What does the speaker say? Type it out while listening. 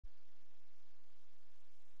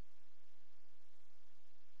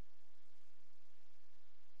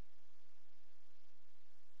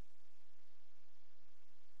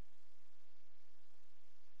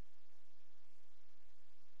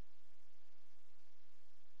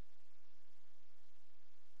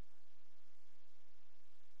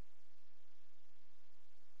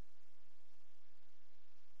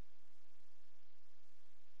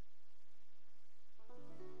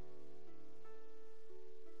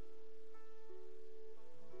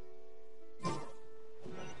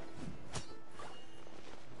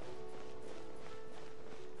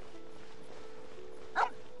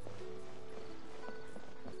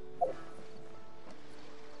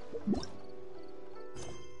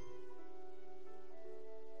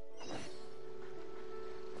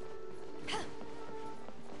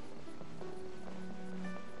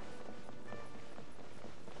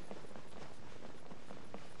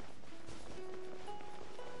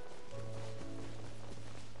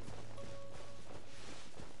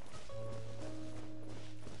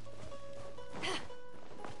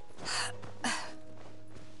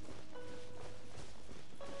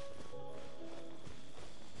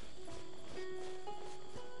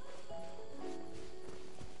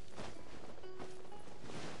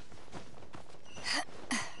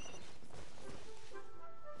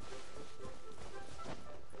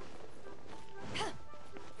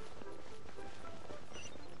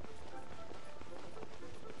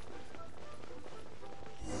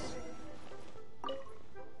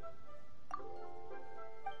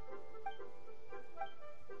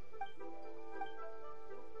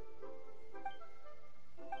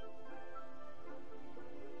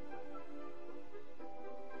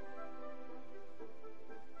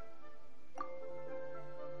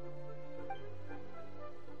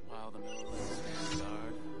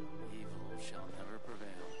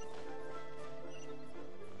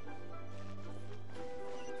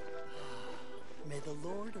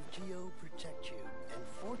will protect you and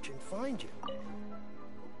fortune find you.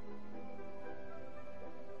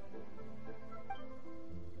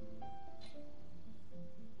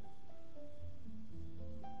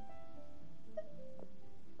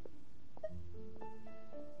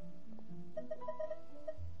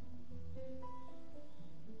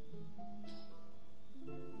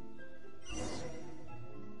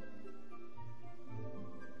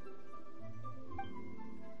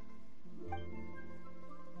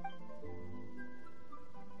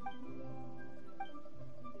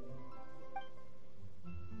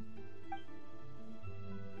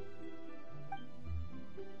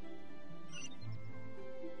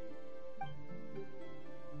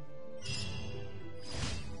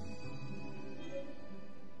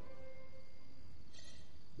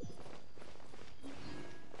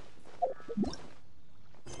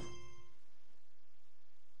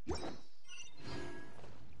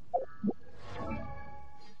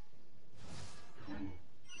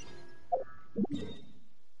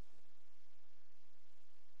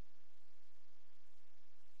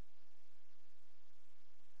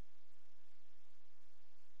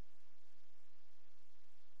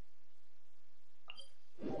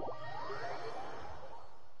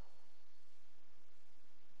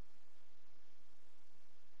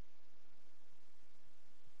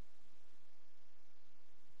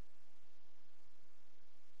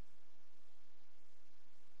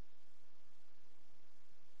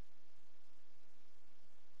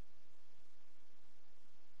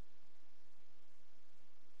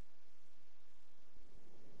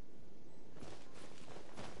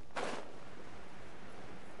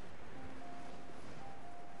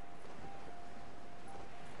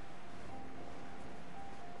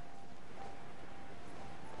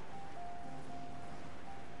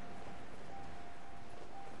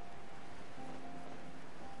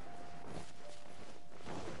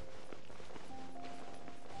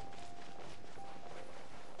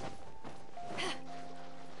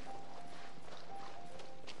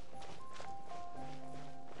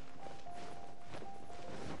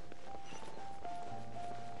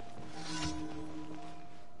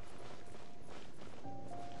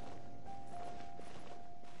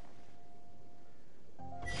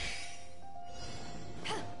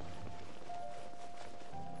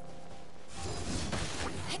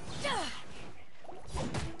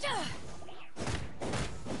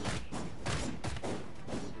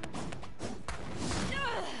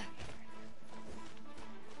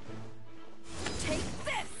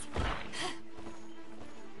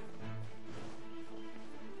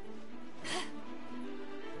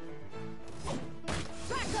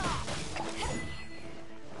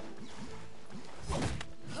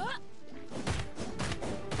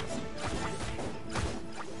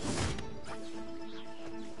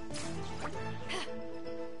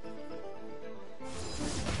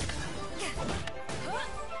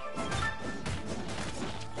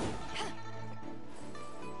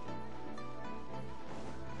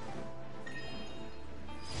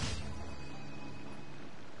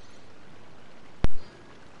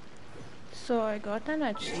 So I got an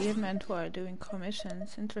achievement while doing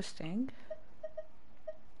commissions. Interesting.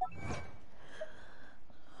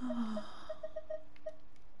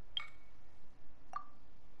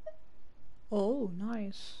 Oh,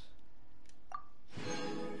 nice.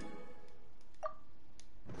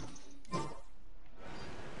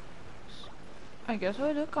 I guess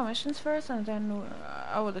I'll do commissions first and then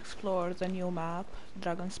I will explore the new map,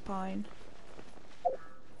 Dragon Spine.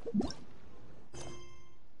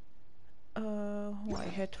 Why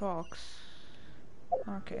hit rocks?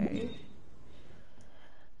 Okay.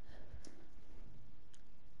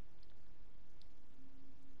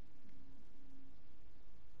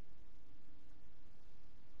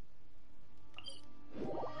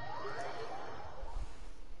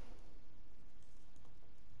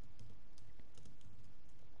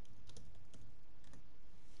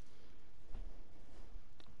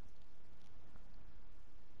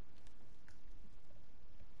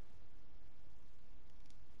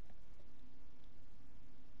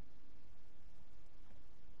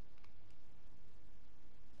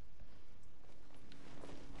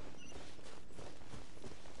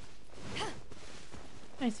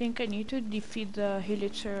 I think I need to defeat the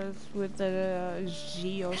Hilichers with the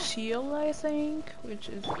Geo Shield, I think, which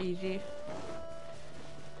is easy.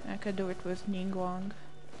 I could do it with Ningguang.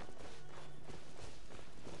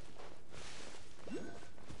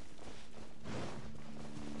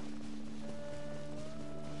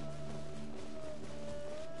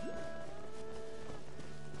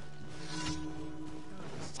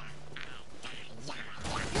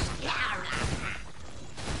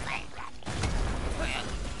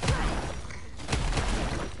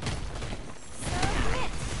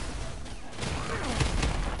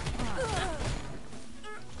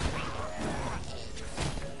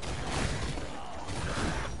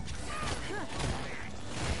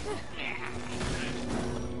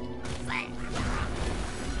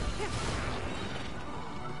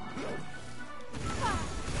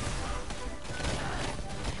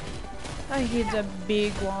 I hate the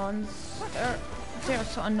big ones. They're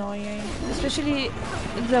so annoying, especially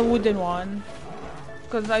the wooden one.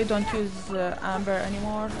 Because I don't use amber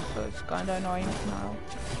anymore, so it's kinda annoying now.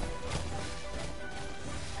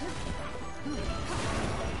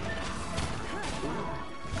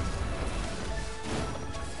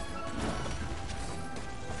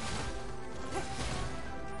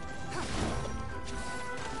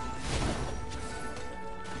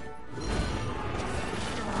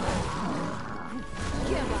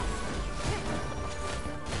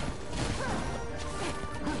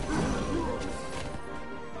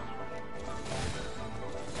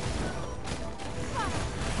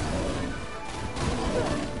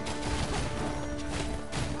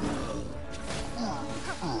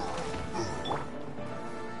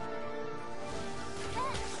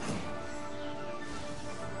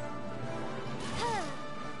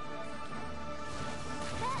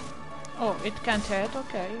 Oh, it can't hit?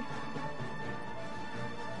 Okay.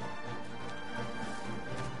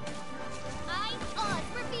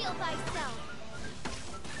 Reveal thyself.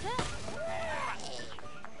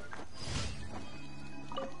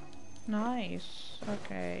 Nice.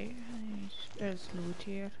 Okay. There's loot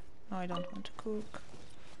here. No, I don't want to cook.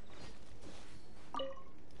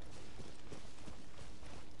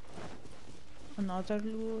 Another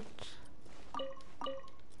loot.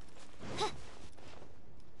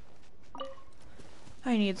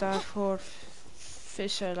 I need that for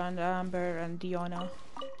Fisher and Amber and Diana.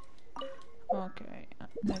 Okay,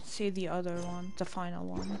 let's see the other one, the final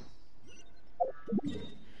one.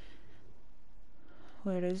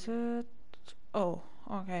 Where is it? Oh,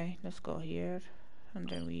 okay, let's go here. And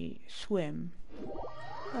then we swim.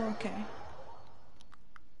 Okay.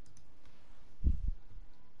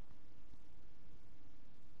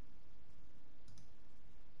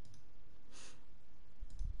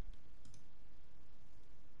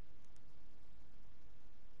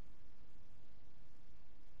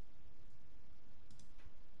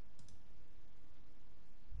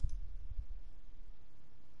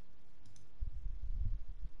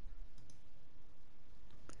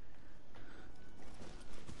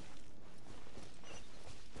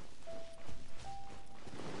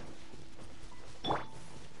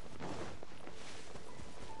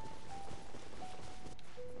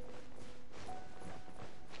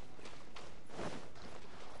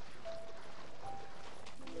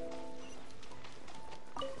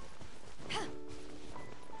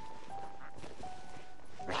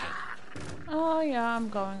 Oh yeah, I'm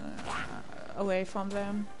going away from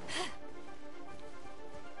them.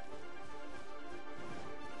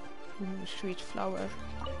 Ooh, sweet flower.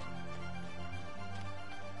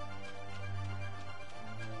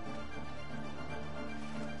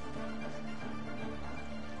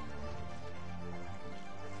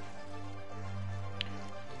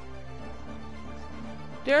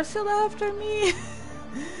 They're still after me!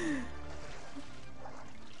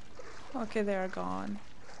 Okay, they're gone.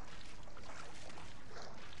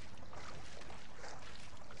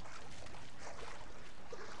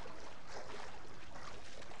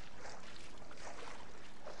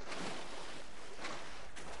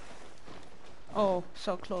 Oh,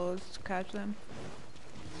 so close to catch them.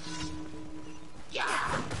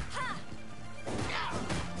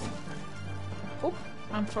 Oh,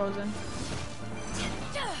 I'm frozen.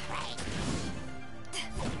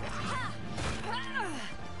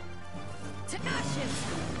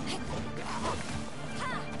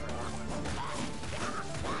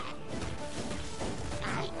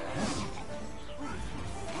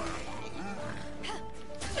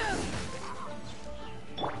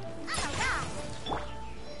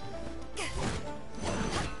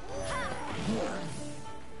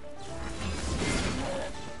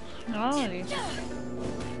 Nice.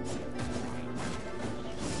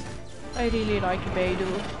 I really like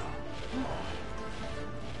Beidou.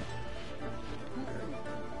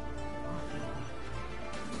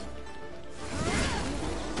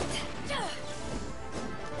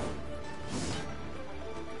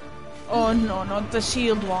 Oh no, not the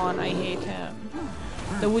shield one, I hate him.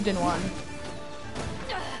 The wooden one.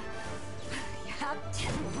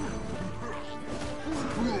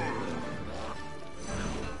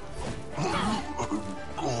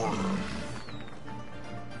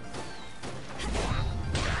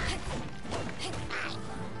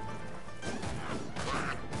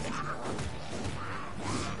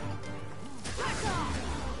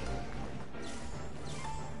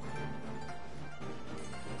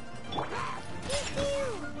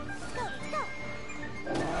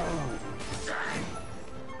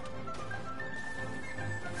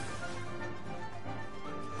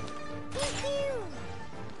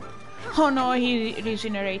 Oh no, he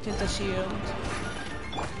regenerated the shield.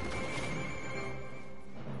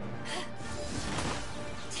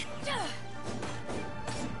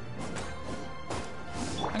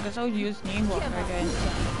 I guess I'll use Ningguang against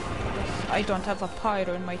them. I don't have a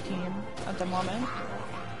pyro in my team at the moment.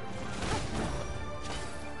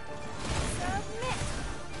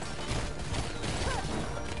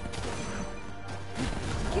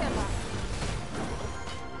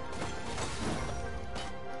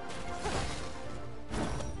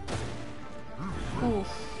 Oof.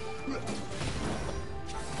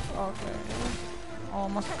 Okay.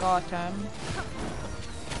 Almost got him.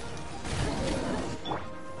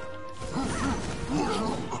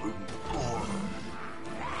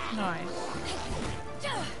 Nice.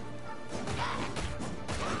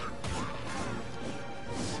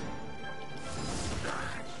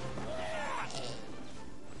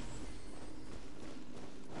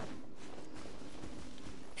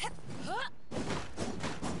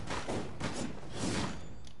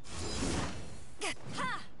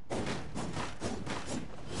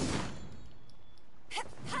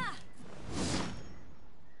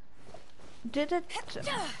 Did it?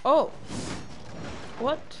 Oh!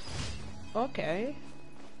 What? Okay.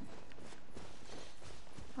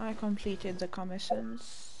 I completed the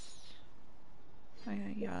commissions.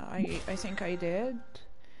 Yeah, I think I did.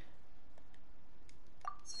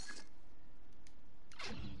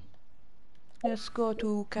 Let's go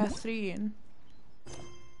to Catherine.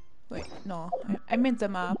 Wait, no, I meant the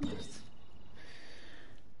map.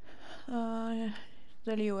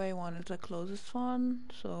 The Leeway one is the closest one,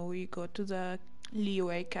 so we go to the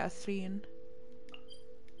Leeway Catherine.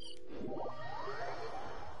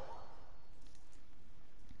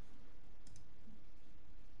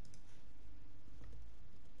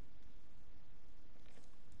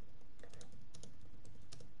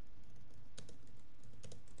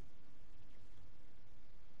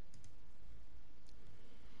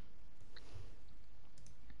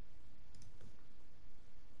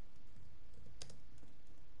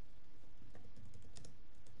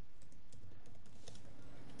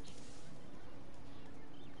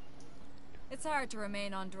 It's hard to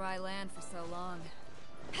remain on dry land for so long.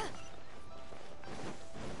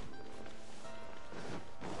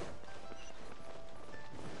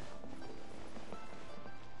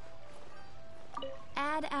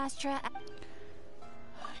 Add Astra.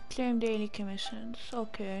 Claim daily commissions.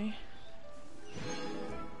 Okay.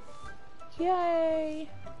 Yay!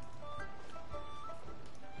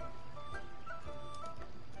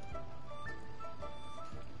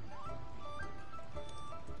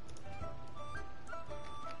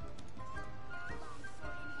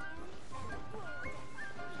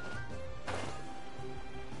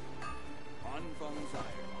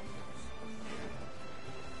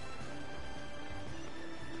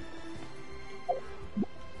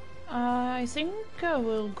 I think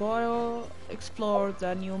we'll go explore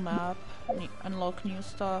the new map, unlock new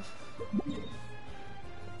stuff.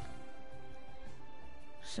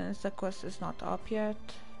 Since the quest is not up yet.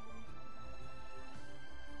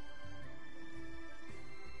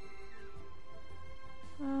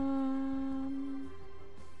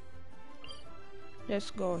 Let's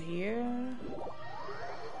go here.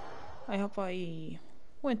 I hope I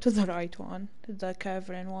went to the right one, the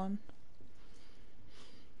cavern one.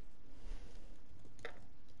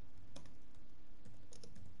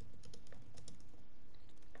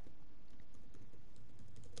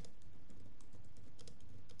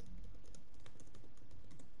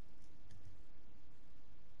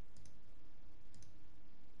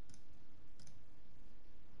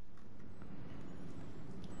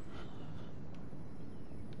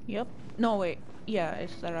 Yep. No, wait. Yeah,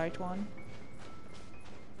 it's the right one.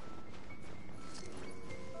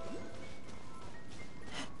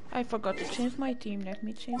 I forgot to change my team. Let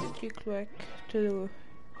me change it real quick to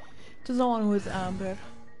the one with Amber.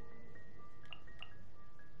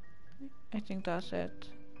 I think that's it.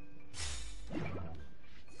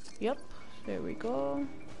 Yep. There we go.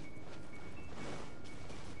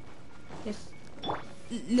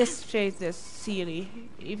 Let's chase this Sealy,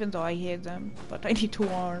 even though I hate them, but I need to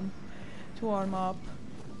warm up.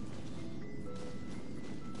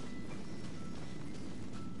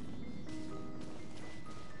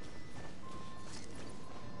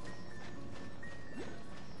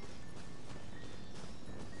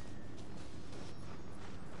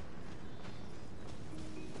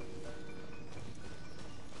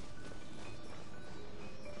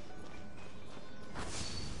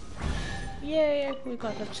 Yay, we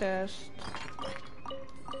got a chest.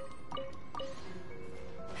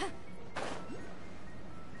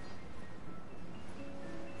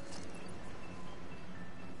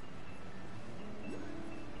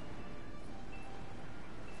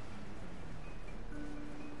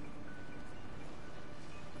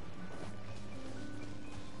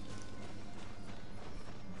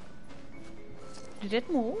 Did it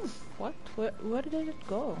move? What? Where did it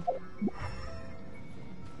go?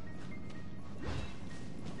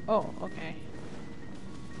 Oh, okay.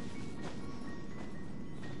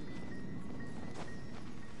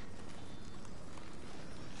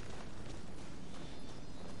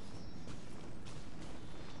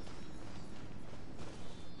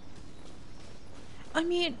 I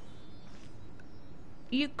mean,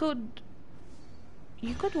 you could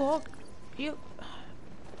walk, you...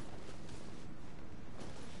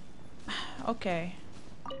 Okay.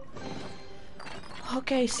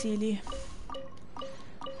 Okay, silly.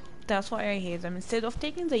 That's why I hate them. Instead of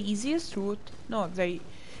taking the easiest route, no, they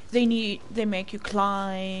make you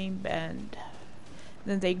climb, and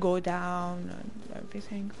then they go down and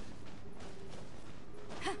everything.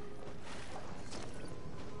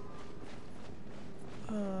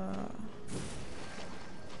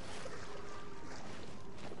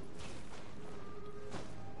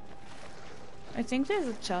 I think there's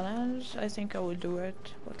a challenge. I think I will do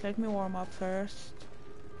it, but let me warm up first.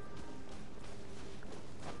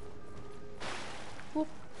 Whoop.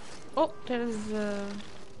 Oh, there's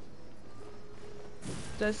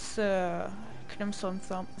this crimson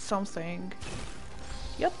something.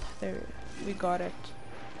 Yep, there we got it.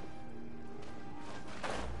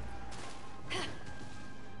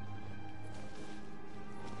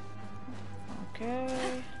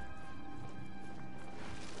 Okay.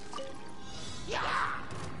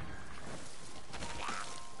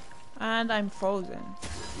 And I'm frozen.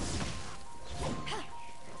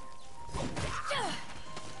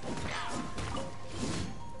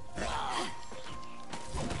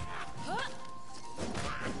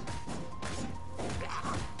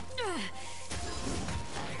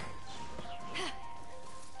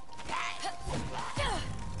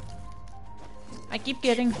 I keep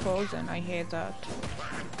getting frozen, I hate that.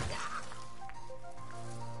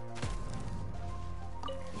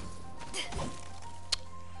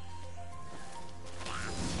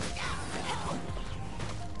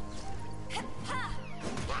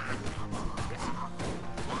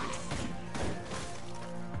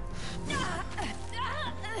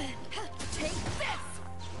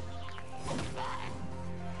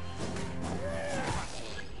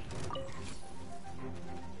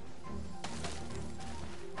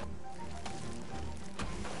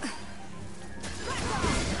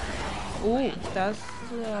 Ooh, that's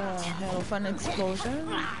hell of an explosion.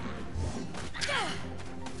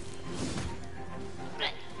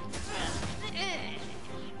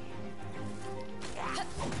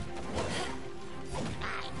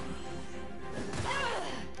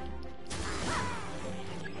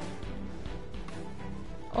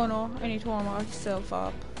 Oh no, I need to warm myself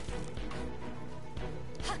up.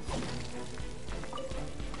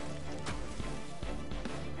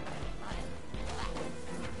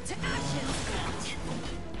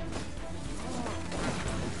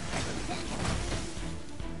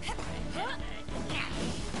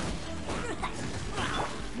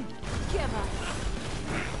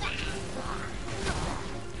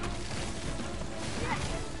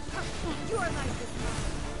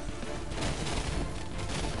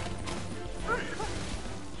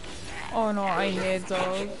 Oh no, I hate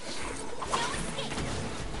those.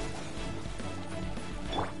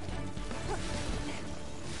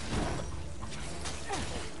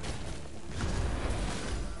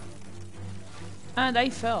 And I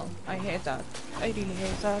fell. I hate that. I really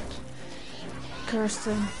hate that.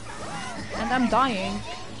 Kirsten. And I'm dying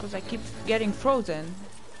because I keep getting frozen.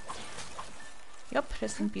 Yup,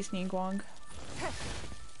 rest in peace, Ningguang.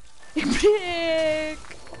 Break!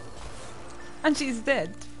 And she's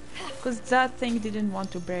dead. Because that thing didn't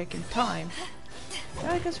want to break in time.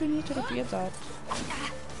 I guess we need to repeat that.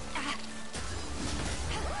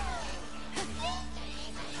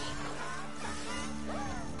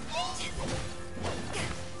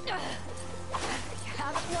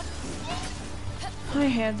 I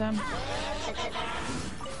hate them.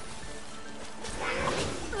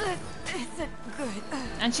 Isn't good.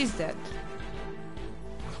 And she's dead.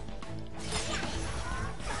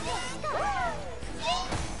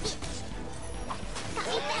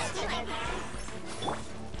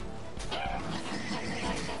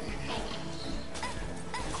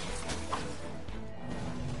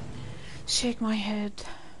 Shake my head.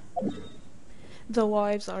 The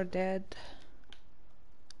wives are dead.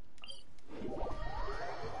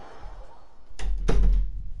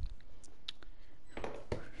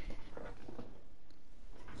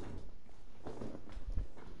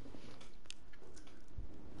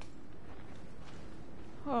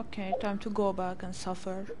 Okay, time to go back and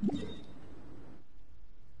suffer.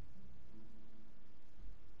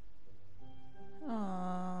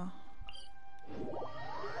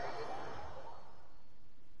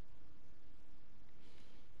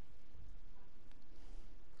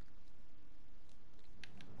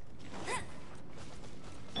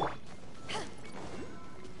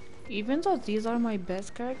 even though these are my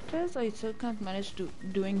best characters, I still can't manage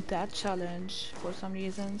doing that challenge for some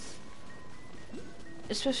reasons.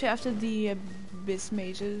 Especially after the Abyss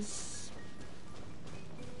Mages.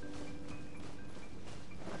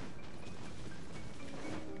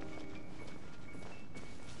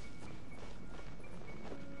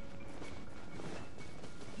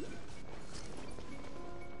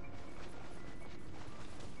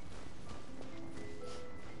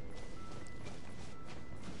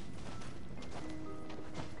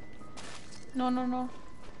 No, no, no.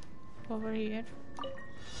 Over here.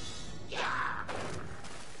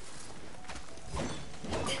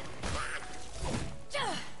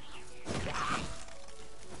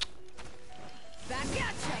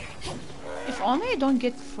 If only I don't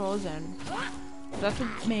get frozen. That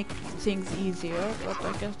would make things easier, but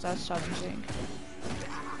I guess that's challenging.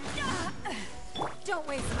 Don't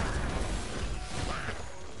waste my time.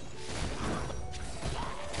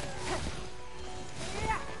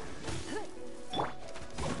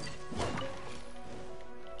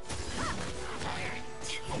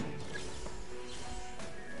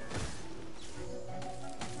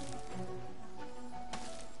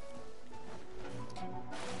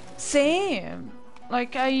 Same!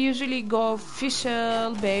 Like, I usually go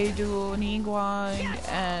Fischl, Beidou, Ningguang,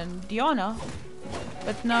 and Diona.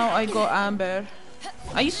 But now I go Amber.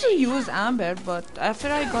 I used to use Amber, but after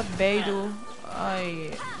I got Beidou,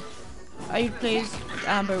 I replaced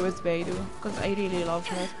Amber with Beidou, because I really love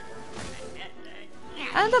her.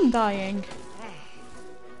 And I'm dying.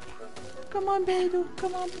 Come on, Beidou,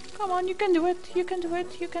 come on, you can do it, you can do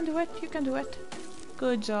it, you can do it, you can do it.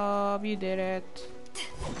 Good job, you did it.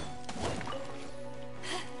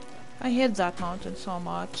 I hate that mountain so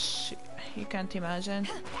much, you can't imagine.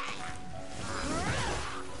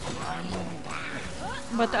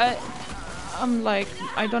 But I'm like,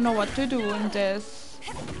 I don't know what to do in this.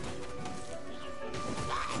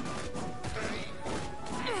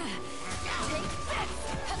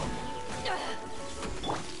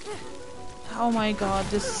 Oh my god,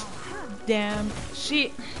 this damn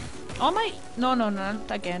she. Oh my, no, no, no, not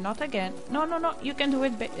again, not again. No, no, no, you can do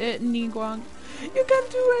it, Ningguang. You can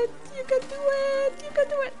do it, you can do it, you can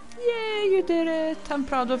do it. Yay, you did it. I'm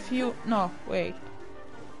proud of you. No, wait.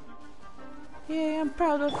 Yay, I'm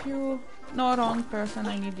proud of you. No, wrong person,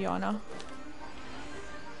 I need Diona.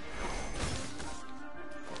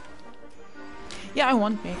 Yeah, I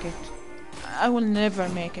won't make it. I will never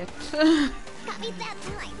make it. I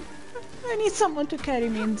need someone to carry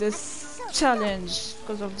me in this challenge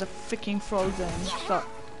because of the freaking frozen stuff.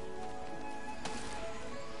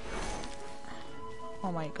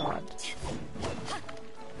 Oh my god.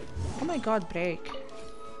 Oh my god, break.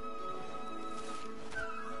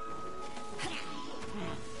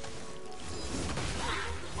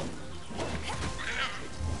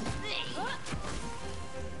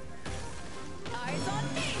 Eyes on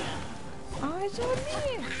me! Eyes on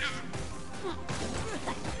me!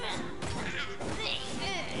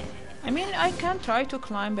 I mean, I can try to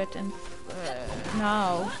climb it and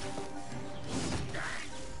now.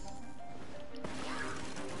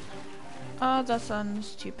 Ah, that's a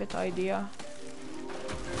stupid idea.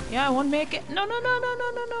 Yeah, I won't make it. No, no, no, no, no,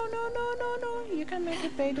 no, no, no, no, no, no. You can make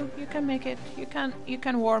it, Beidou. You can make it. You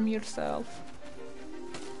can warm yourself.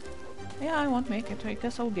 Yeah, I won't make it. I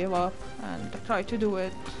guess I'll give up and try to do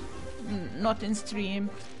it. Not in stream.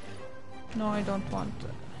 No, I don't want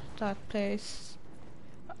that place.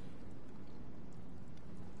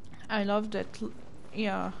 I loved it.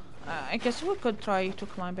 Yeah, I guess we could try to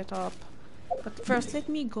climb it up. But first, let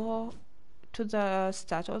me go to the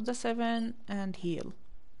statue of the 7 and heal.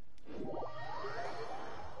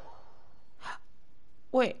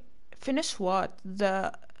 Wait, finish what?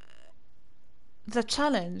 The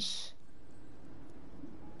challenge.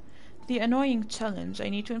 The annoying challenge. I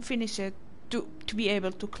need to finish it to be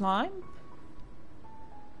able to climb.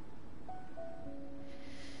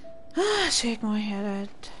 Shake my head.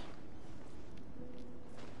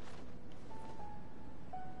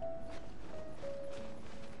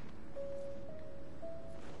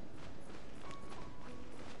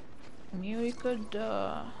 I mean, we could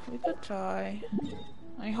try.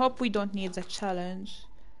 I hope we don't need the challenge.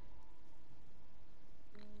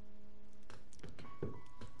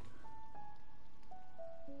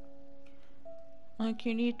 Like,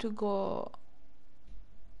 you need to go.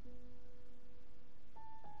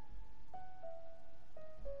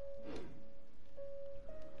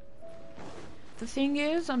 The thing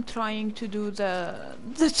is, I'm trying to do the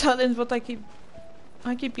challenge, but I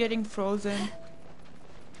keep getting frozen.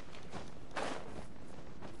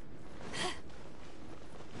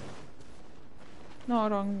 No,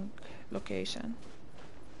 wrong location.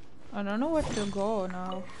 I don't know where to go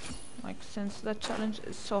now. Like, since that challenge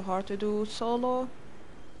is so hard to do solo.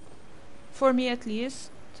 For me at least,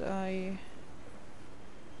 I'm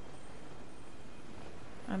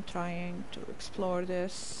trying to explore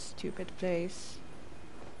this stupid place.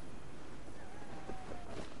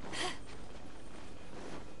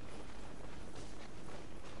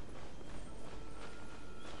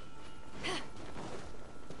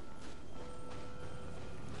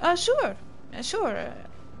 Sure. Sure.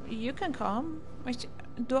 You can come.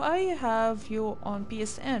 Do I have you on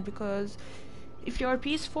PSN? Because if you're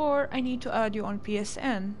PS4, I need to add you on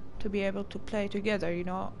PSN to be able to play together, you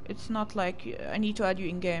know? It's not like I need to add you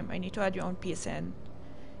in-game. I need to add you on PSN.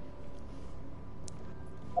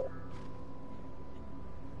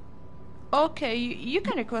 Okay, you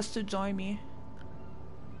can request to join me.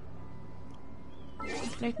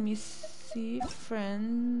 Let me see.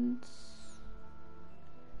 Friends.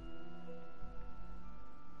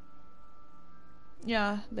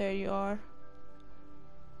 Yeah, there you are.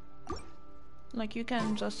 Like, you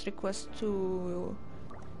can just request to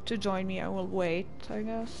join me. I will wait, I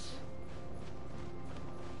guess.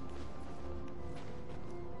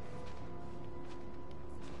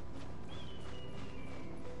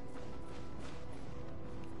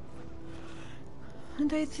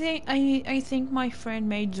 And I think my friend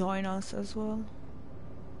may join us as well.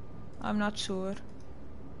 I'm not sure.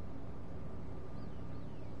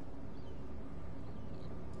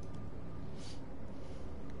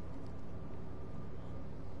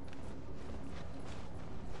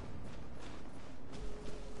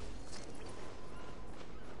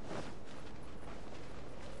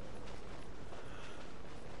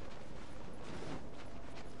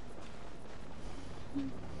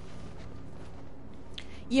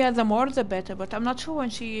 Yeah, the more the better, but I'm not sure when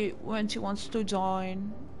she wants to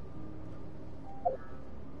join.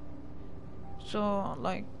 So,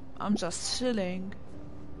 like, I'm just chilling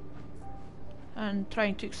and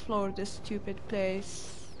trying to explore this stupid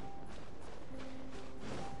place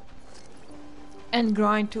and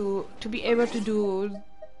grind to be able to do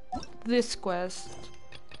this quest.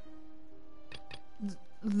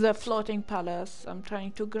 The floating palace. I'm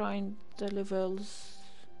trying to grind the levels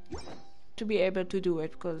to be able to do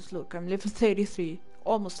it, because look, I'm level 33,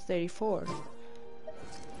 almost 34.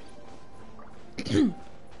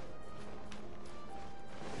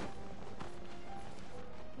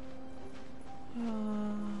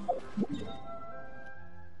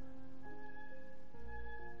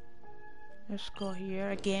 Let's go here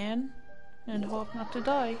again and hope not to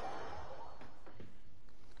die.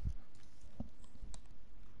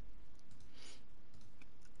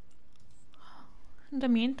 In the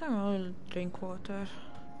meantime, I'll drink water.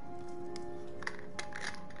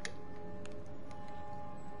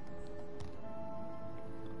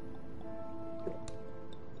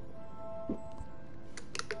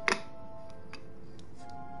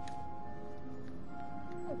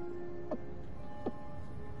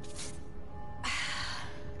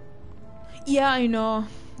 Yeah, I know.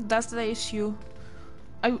 That's the issue.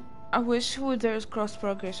 I wish there's cross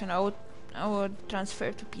progression. I would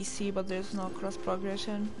transfer to PC, but there's no cross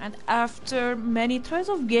progression. And after many tries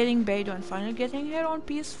of getting Beidou and finally getting here on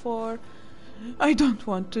PS4, I don't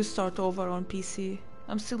want to start over on PC.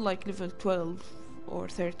 I'm still like level 12 or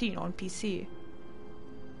 13 on PC.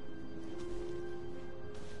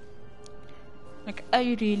 Like,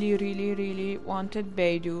 I really wanted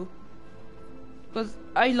Beidou. Because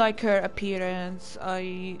I like her appearance,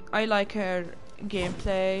 I like her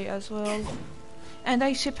gameplay as well. And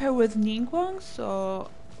I ship her with Ningguang, so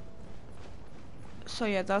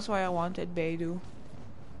yeah, that's why I wanted Beidou.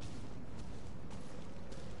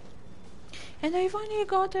 And I finally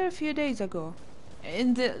got her a few days ago.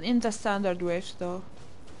 In the standard wish though.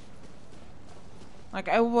 Like,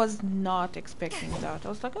 I was not expecting that. I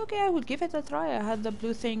was like, okay, I would give it a try. I had the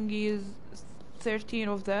blue thingies, 13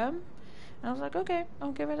 of them. And I was like, okay,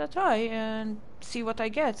 I'll give it a try and see what I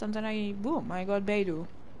get. And then I got Beidou.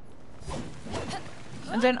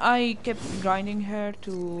 And then I kept grinding her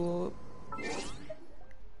to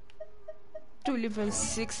level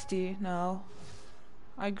 60 now.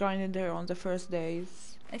 I grinded her on the first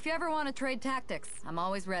days. If you ever want to trade tactics, I'm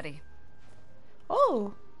always ready.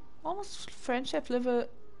 Oh, almost friendship level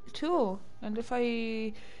 2. And if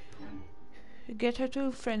I get her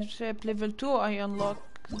to friendship level 2, I unlock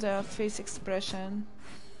the face expression.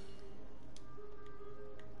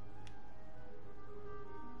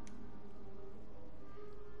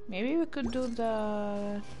 Maybe we could do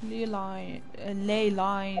the ley line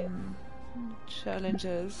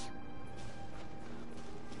challenges.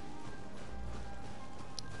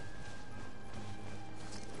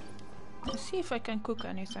 Let's see if I can cook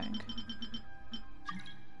anything.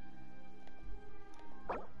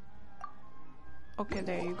 Okay,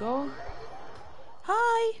 there you go.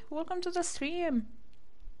 Hi! Welcome to the stream!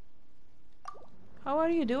 How are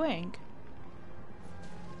you doing?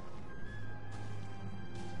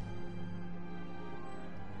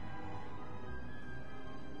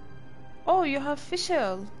 Oh, you have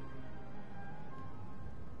Fischl!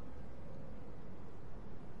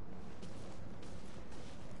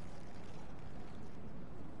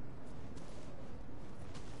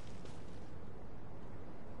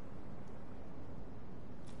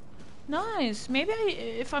 Nice. Maybe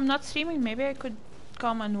if I'm not streaming, maybe I could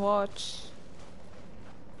come and watch.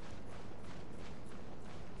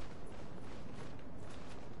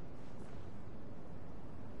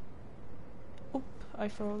 Oop, I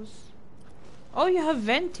froze. Oh, you have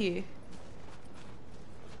Venti.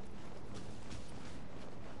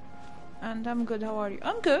 And I'm good. How are you?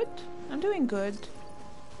 I'm good. I'm doing good.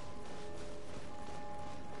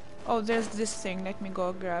 Oh, there's this thing. Let me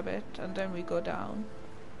go grab it, and then we go down.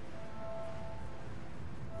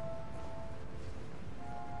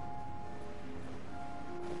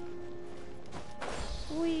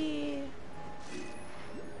 Whee!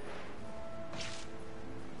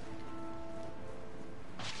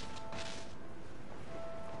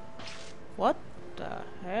 What the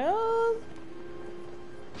hell?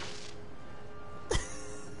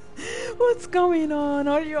 What's going on?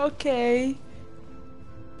 Are you okay?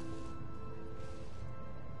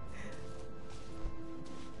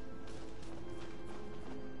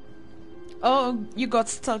 Oh, you got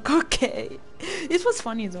stuck. Okay. It was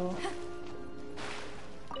funny though.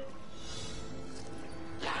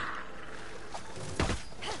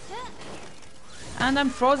 And I'm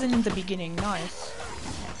frozen in the beginning. Nice.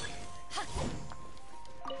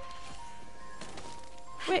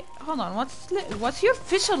 Wait, hold on. What's your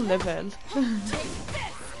official level?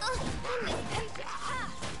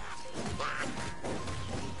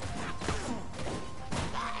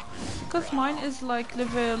 Because mine is like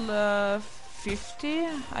level 50.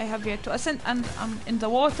 I have yet to ascend, and I'm in the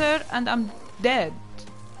water, and I'm dead.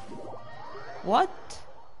 What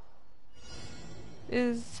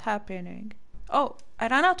is happening? Oh, I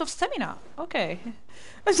ran out of stamina. Okay.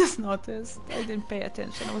 I just noticed. I didn't pay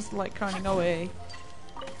attention. I was like running away.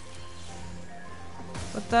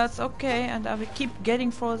 But that's okay, and I will keep getting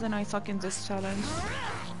frozen. I suck in this challenge.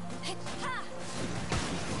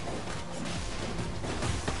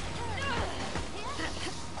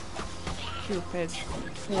 Stupid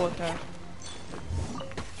water.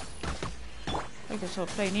 Okay, so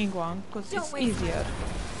play Ningguang because it's easier.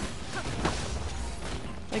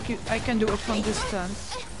 Like I can do it from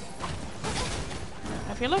distance.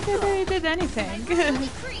 I feel like I barely did anything.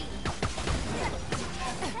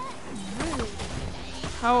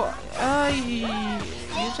 How you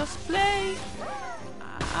just play?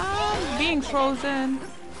 I'm being frozen.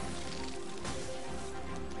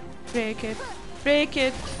 Break it. Break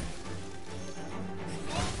it.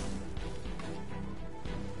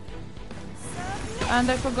 And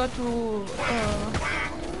I forgot to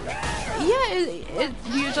yeah,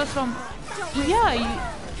 you just roam. Yeah,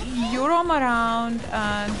 you roam around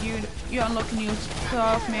and you unlock new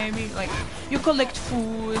stuff. Maybe like you collect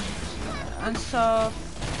food and stuff,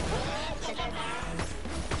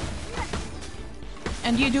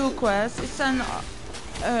 and you do quests. It's an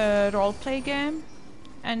role-play game,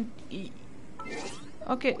 and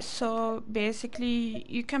okay, so basically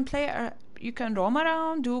you can play. You can roam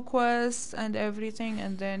around, do quests and everything,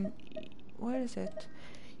 and then where is it?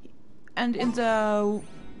 And in the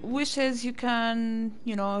wishes you can,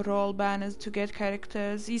 you know, roll banners to get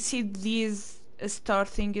characters. You see these star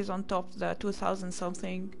thingies on top, the 2000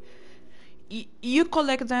 something. You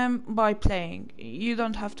collect them by playing. You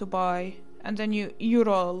don't have to buy, and then you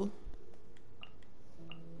roll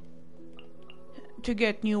to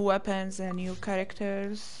get new weapons and new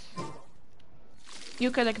characters.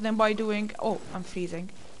 You collect them by doing... Oh, I'm freezing.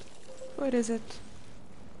 Where is it?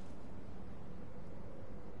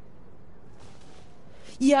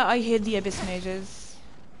 Yeah, I hate the Abyss Mages.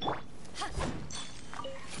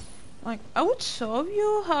 Like, I would show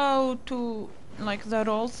you how to, like, the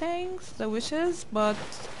roll things, the wishes, but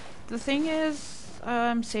the thing is,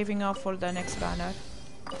 I'm saving up for the next banner.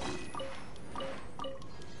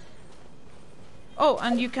 Oh,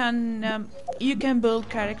 and you can build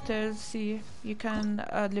characters. See, you can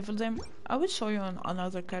level them. I will show you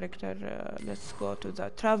another character. Let's go to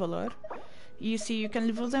the Traveler. You see, you can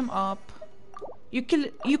level them up.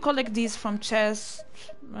 You collect these from chests,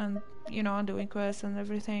 and you know, doing quests and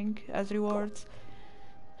everything as rewards.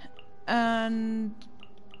 And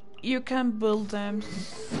you can build them.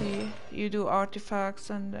 See, you do artifacts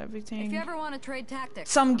and everything. If you ever want to trade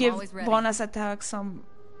tactics, Some I'm give always ready. bonus attacks, some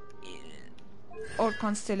or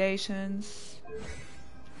constellations,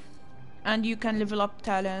 and you can level up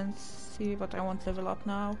talents. See, but I won't level up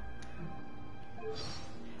now.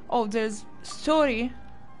 Oh, there's story,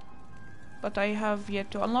 but I have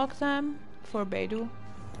yet to unlock them for Beidou.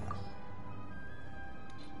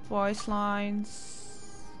 Voice lines.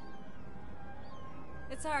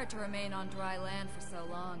 It's hard to remain on dry land for so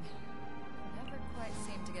long. Never quite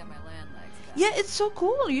seem to get my land legs back. Yeah, it's so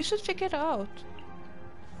cool. You should check it out.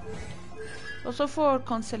 Also for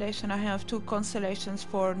constellation, I have 2 constellations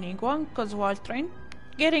for Ningguang, because while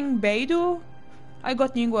getting Beidou, I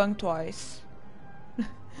got Ningguang twice.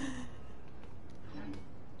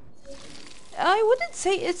 I wouldn't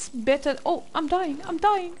say it's better. Oh, I'm dying.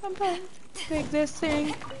 Take this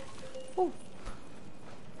thing. Oh,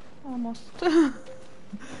 almost.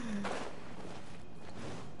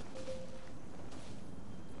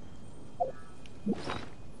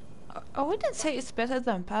 I wouldn't say it's better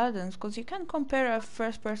than Paladins, because you can compare a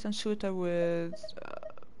first-person shooter with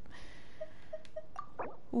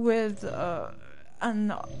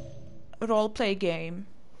an role-play game.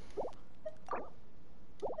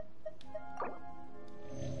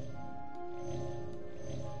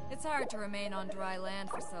 It's hard to remain on dry land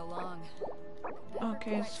for so long. Never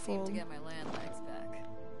Okay, quite it's seem full. to get my land legs back.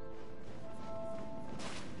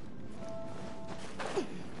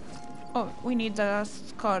 Oh, we need the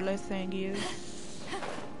scarlet thingies.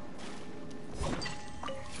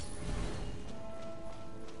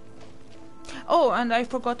 Oh, and I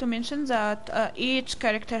forgot to mention that each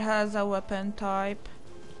character has a weapon type.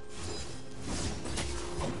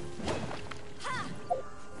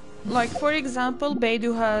 Like, for example,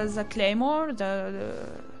 Beidou has a claymore, the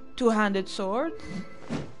two-handed sword.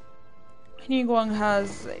 Ningguang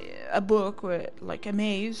has a book with, like, a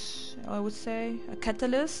maze, I would say, a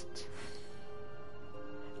catalyst.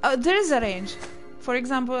 There is a range. For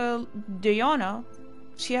example, Diana,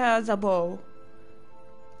 she has a bow.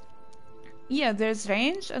 Yeah, there's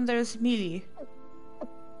range and there's melee.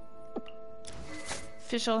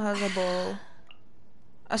 Fischl has a bow.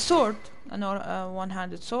 A sword, a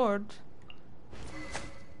one-handed sword.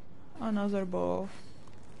 Another bow.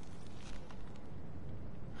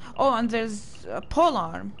 Oh, and there's a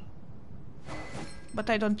polearm. But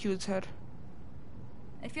I don't use her.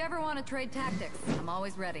 If you ever want to trade tactics, I'm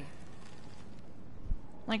always ready.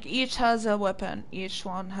 Like, each has a weapon. Each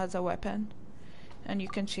one has a weapon. And you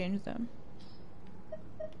can change them.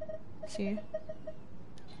 See?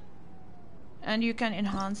 And you can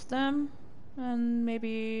enhance them. And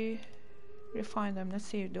maybe refine them. Let's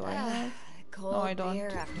see, do I have? Cold No, I don't. beer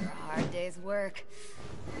after a hard day's work.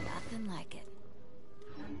 Nothing like it.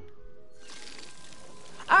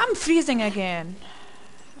 I'm freezing again.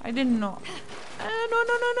 I didn't know. No, no,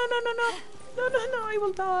 no, no, no, no, no, no. No, no, no, I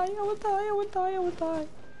will die. I will die. I will die. I will die.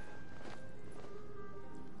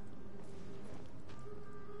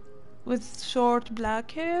 With short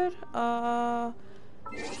black hair.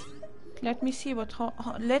 Let me see what.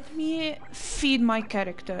 Let me feed my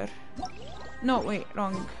character. No, wait,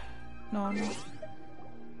 wrong. No, no.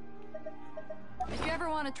 If you ever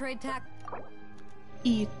want to trade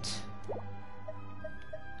Eat.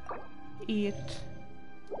 Eat.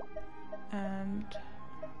 And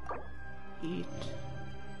eat.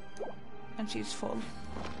 And she's full.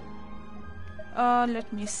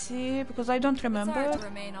 Let me see, because I don't remember. It's hard to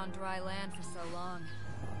remain on dry land for so long.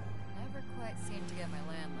 Never quite seem to get my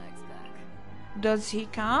land legs back. Does he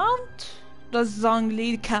count? Does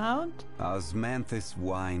Zhongli count? Osmanthus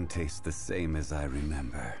wine tastes the same as I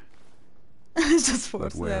remember. Just for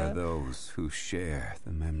But where are those who share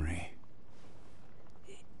the memory?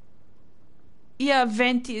 Yeah,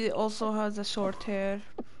 Venti also has a short hair,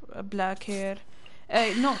 black hair.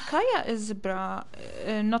 No, Kaya is brown.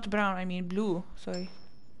 Not brown, I mean blue. Sorry.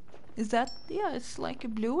 Is that? Yeah, it's like a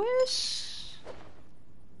bluish.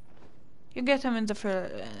 You get him in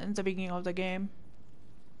the beginning of the game.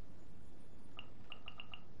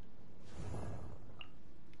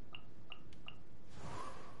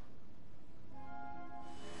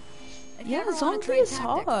 Yeah, zombie is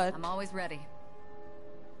hot. I'm always ready.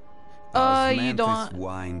 You don't.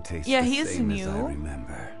 Wine tastes Yeah, the he's same as I new.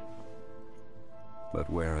 remember. But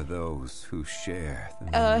where are those who share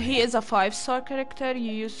the memory? He is a 5-star character.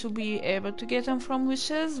 You used to be able to get him from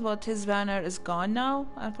wishes, but his banner is gone now,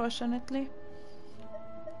 unfortunately.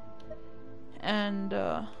 And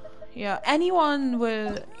yeah, anyone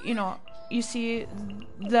with, you know, you see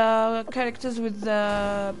the characters with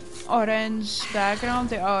the orange background,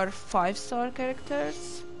 they are 5-star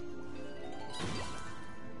characters.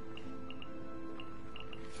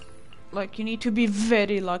 like you need to be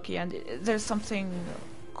very lucky, and there's something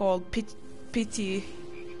called pity.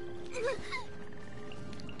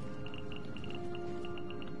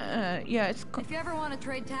 Yeah, it's If you ever want to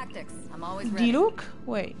trade tactics, I'm always ready. Diluc?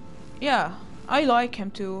 Wait. Yeah, I like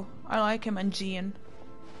him too. I like him and Jean.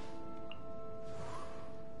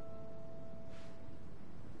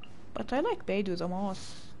 But I like Beidou the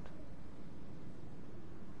most.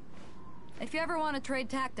 If you ever want to trade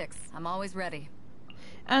tactics, I'm always ready.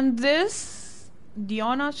 And this,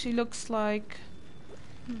 Diana, she looks like...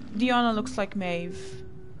 Diana looks like Maeve.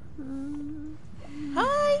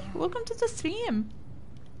 Hi! Welcome to the stream!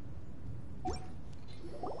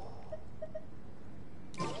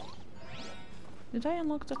 Did I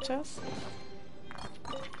unlock the chest?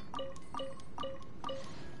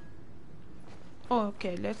 Oh,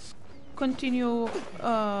 okay, let's continue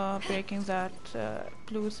breaking that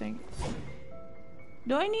blue thing.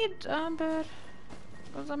 Do I need Amber?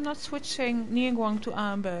 Because I'm not switching Ningguang to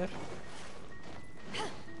Amber.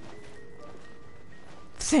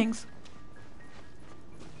 Thanks.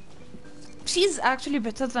 She's actually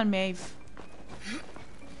better than Maeve.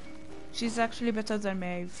 She's actually better than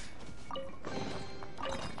Maeve.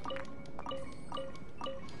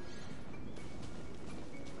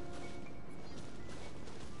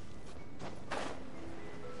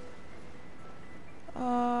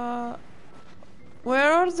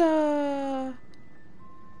 Where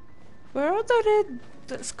are the red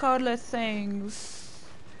scarlet things?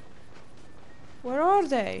 Where are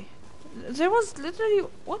they? There was literally...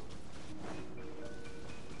 What?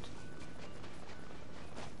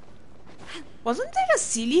 Wasn't there a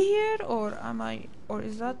Sealy here? Or am I... Or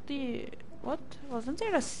is that the... What? Wasn't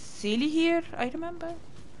there a Sealy here? I remember.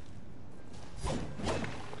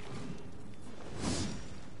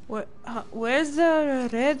 Where's the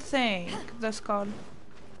red thing? The skull.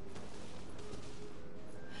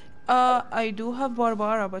 I do have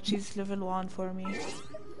Barbara, but she's level 1 for me.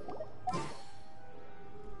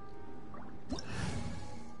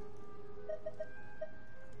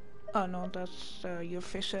 Oh no, that's your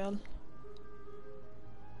official.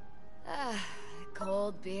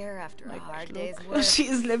 Cold beer after a hard day's Look, work. she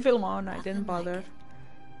is level 1, I didn't bother.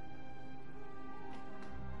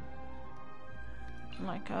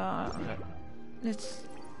 Like, let's...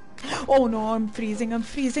 Oh no, I'm freezing, I'm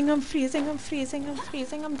freezing, I'm freezing, I'm freezing, I'm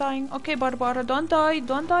freezing, I'm dying. Okay, Barbara, don't die,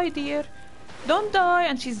 dear. Don't die,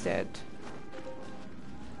 and she's dead.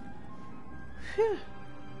 Phew.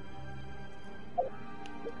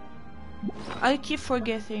 I keep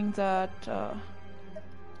forgetting that,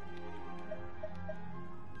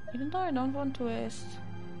 even though I don't want to waste.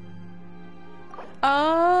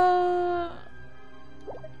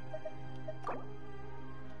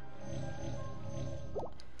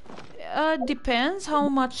 Depends how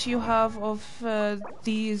much you have of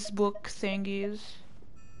these book thingies.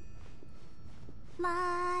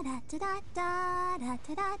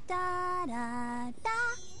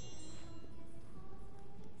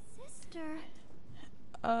 Sister.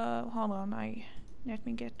 Hold on, let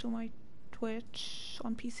me get to my Twitch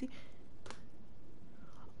on PC.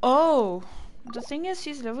 Oh, the thing is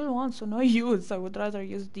she's level 1, so no use. I would rather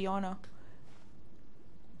use Diana.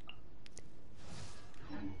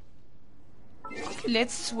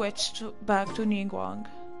 Let's switch back to Ningguang.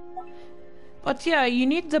 But yeah, you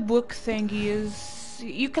need the book thingies.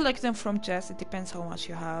 You collect them from chests. It depends how much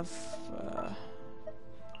you have.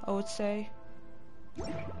 I would say.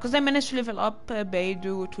 Because I managed to level up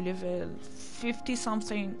Beidou to level 50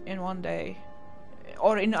 something in one day.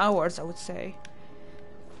 Or in hours, I would say.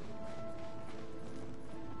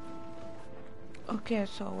 Okay,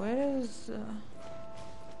 so where is...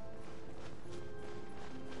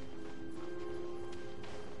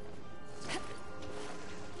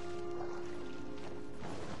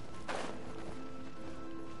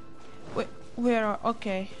 Where are...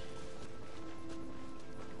 Okay.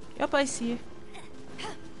 Yep, I see.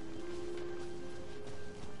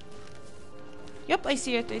 Yep, I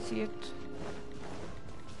see it, I see it.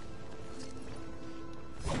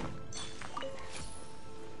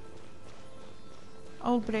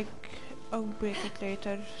 I'll break it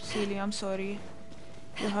later, Celia, I'm sorry.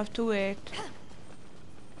 You have to wait.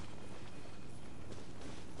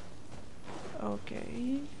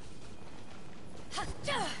 Okay.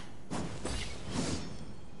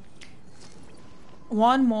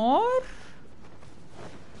 One more?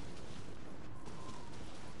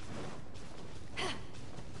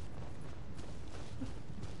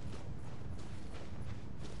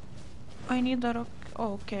 I need the rock.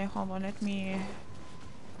 Oh, okay, hold on, let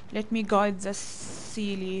me guide the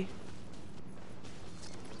Sealy.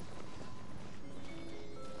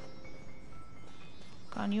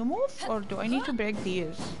 Can you move? Or do I need to break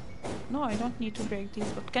these? No, I don't need to break these,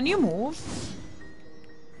 but can you move?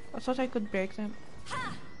 I thought I could break them.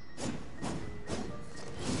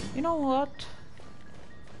 You know what?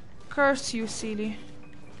 Curse you, silly.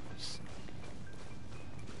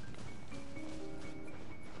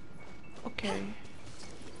 Okay.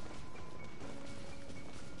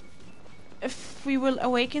 If we will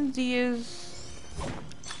awaken these...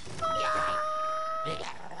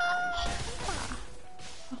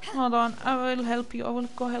 Hold on, I will help you. I will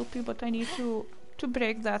go help you, but I need to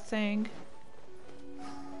break that thing.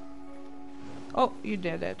 Oh, you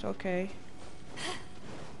did it. Okay.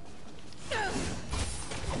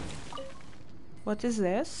 What is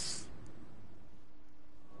this?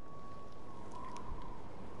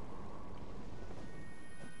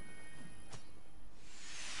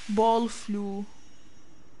 Ball flu.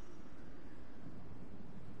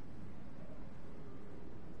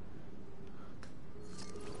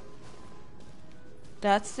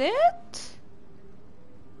 That's it?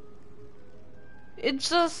 It's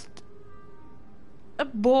just a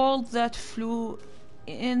ball that flew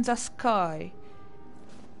in the sky.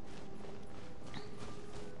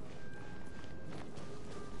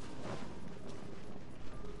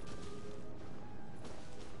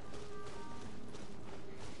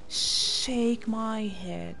 Shake my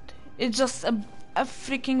head. It's just a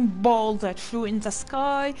freaking ball that flew in the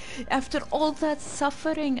sky. After all that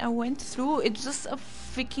suffering I went through, it's just a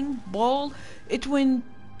freaking ball. It went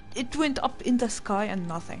up in the sky and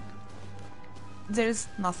nothing. There's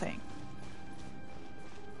nothing.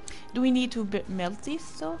 Do we need to melt these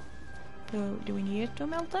though? Do we need to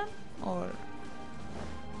melt them? Or...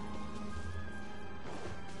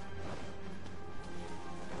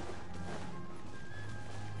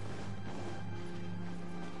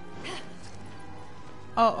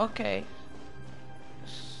 Oh, okay.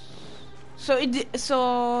 So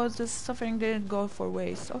so the suffering didn't go for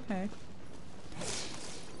waste. Okay.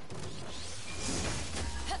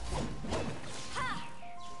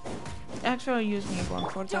 Actually, I'll use one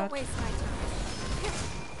for that. Don't waste my time.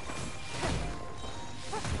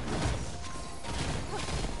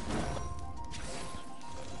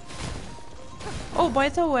 Oh, by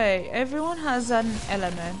the way, everyone has an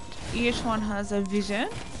element. Each one has a vision,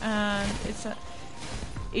 and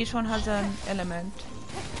each one has an element.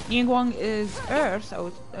 Yingguang is earth,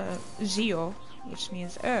 or Zio, which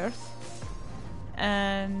means earth,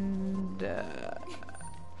 and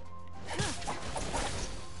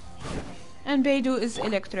Beidou is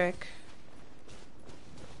electric.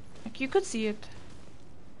 Like, you could see it.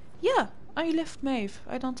 Yeah, I left Maeve.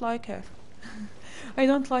 I don't like her. I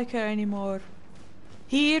don't like her anymore.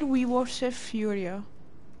 Here we worship Furia.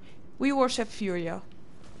 We worship Furia.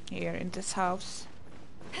 Here in this house.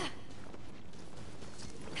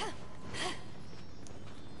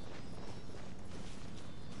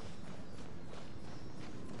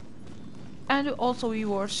 And also we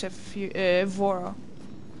worship Vora.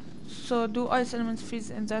 So do ice elements freeze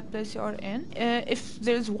in that place you are in? If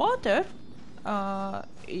there's water,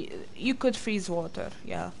 you could freeze water,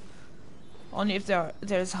 yeah. Only if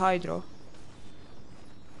there's hydro.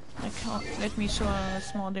 Let me show a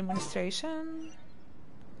small demonstration.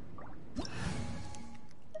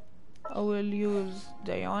 I will use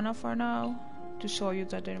Diana for now to show you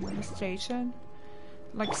the demonstration.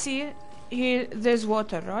 Like, see, here there's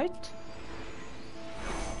water, right?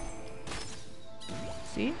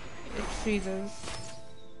 See? It freezes.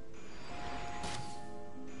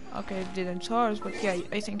 Okay, it didn't charge, but yeah,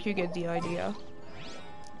 I think you get the idea.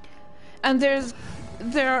 And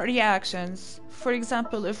there are reactions. For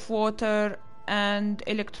example, if water and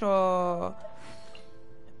electro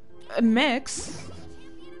mix,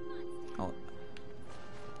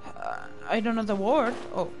 I don't know the word.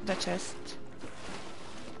 Oh, the chest.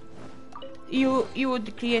 You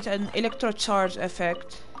would create an electro charge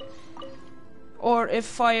effect. Or if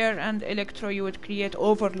fire and electro, you would create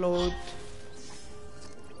overload.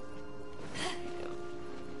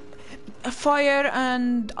 Fire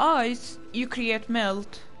and ice, you create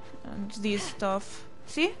melt. And these stuff.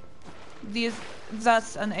 See?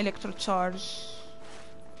 That's an electro charge.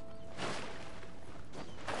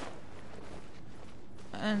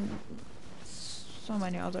 And so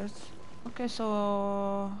many others. Okay,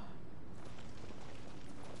 so...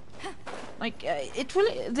 Like,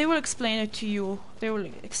 they will explain it to you. They will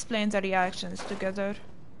explain the reactions together.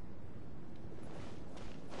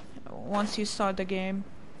 Once you start the game.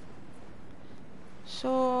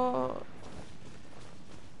 So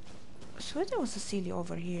there was a Celia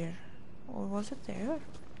over here. Or was it there?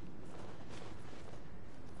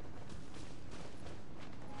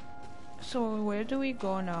 So where do we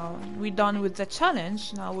go now? We're done with the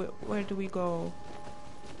challenge. Now where do we go?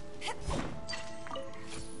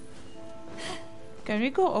 Can we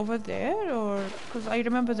go over there, or because I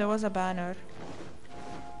remember there was a banner.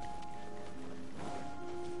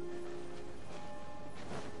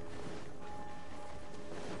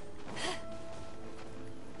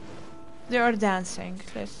 They are dancing.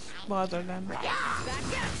 Let's bother them.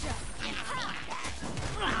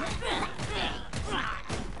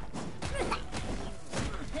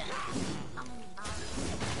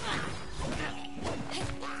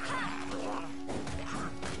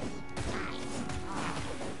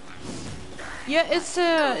 Yeah, it's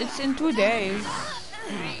in 2 days.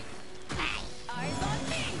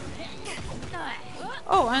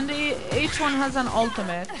 Oh, and each one has an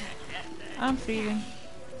ultimate. I'm freezing.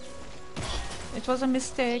 It was a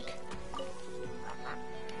mistake.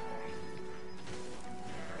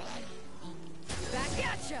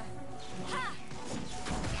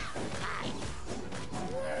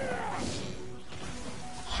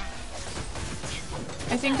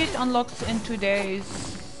 I think it unlocks in 2 days.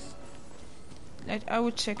 I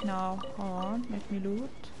will check now. Hold on, let me loot.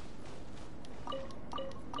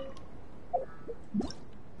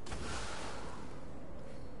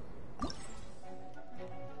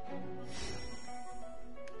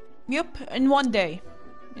 Yep, in 1 day.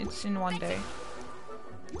 It's in 1 day.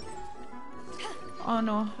 Oh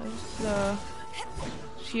no, it's the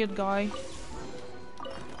shield guy.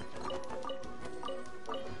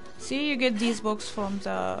 See, you get these books from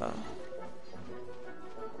the...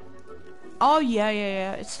 Oh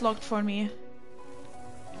yeah, it's locked for me.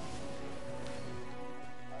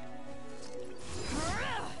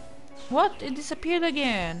 What? It disappeared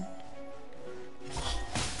again.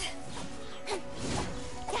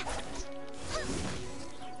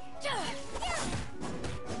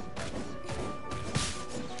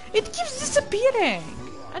 It keeps disappearing,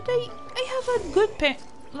 and I have a good pen.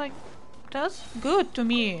 Like, that's good to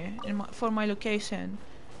me for my location.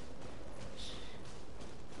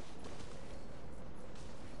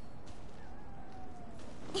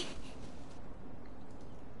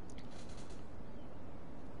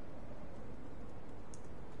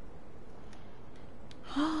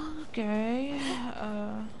 Okay.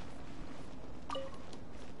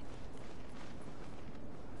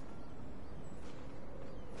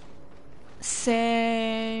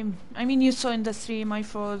 Same. I mean, you saw in the stream I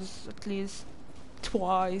froze at least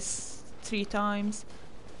twice, 3 times.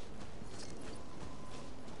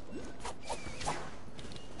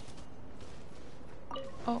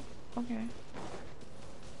 Oh, okay.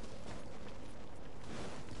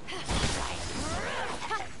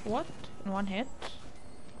 What? In 1 hit?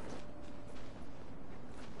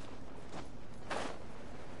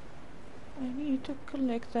 I need to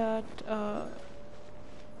collect that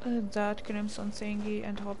crimson thingy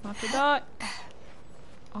and hope not to die.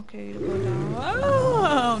 Okay, you go down.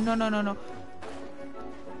 Oh no.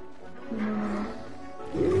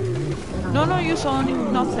 No, you saw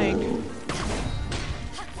nothing.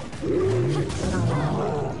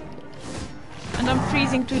 And I'm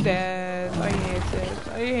freezing to death. I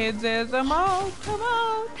hate this. I'm out. Come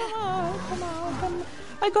out.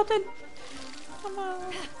 I got it. Come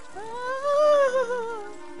out.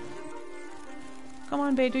 Come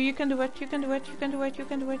on, Beidou, you can do it. You can.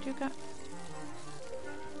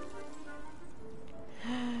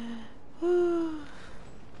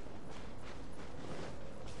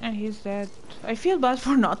 And he's dead. I feel bad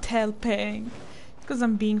for not helping, because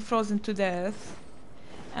I'm being frozen to death.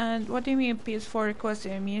 And what do you mean PS4 request? Do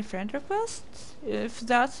you mean friend requests? If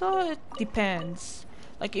that's all, it depends.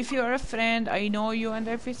 Like, if you're a friend, I know you and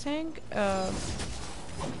everything,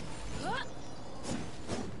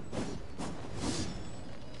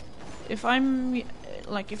 if I'm,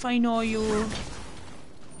 like, if I know you,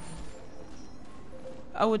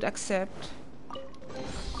 I would accept.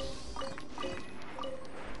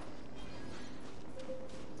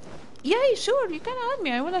 Yeah, sure, you can add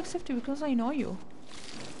me. I will accept you because I know you.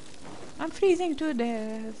 I'm freezing to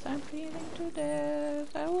death.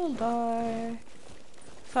 I will die.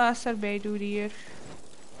 Faster, Beidou dear.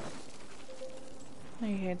 I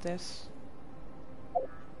hate this.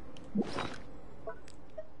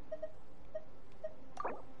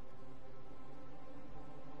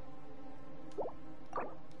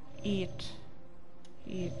 Eat.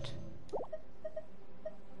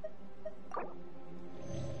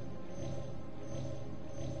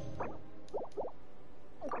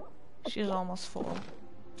 She's almost full.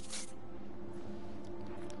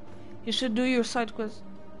 You should do your side quests.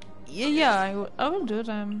 Yeah, I will do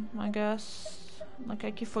them, I guess. Like,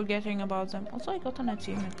 I keep forgetting about them. Also, I got an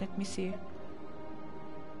achievement. Let me see.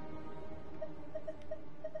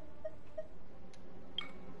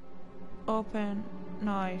 Open.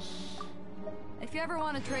 Nice. If you ever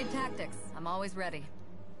want to trade tactics, I'm always ready.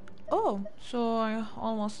 Oh, so I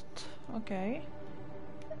almost... okay.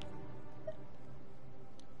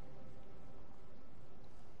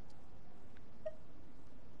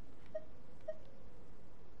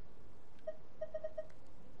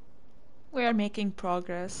 We are making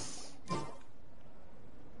progress.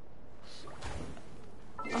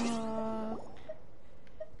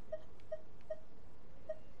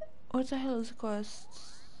 What the hell is the quest?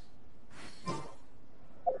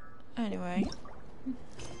 Anyway.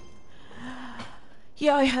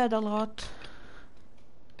 Yeah, I had a lot.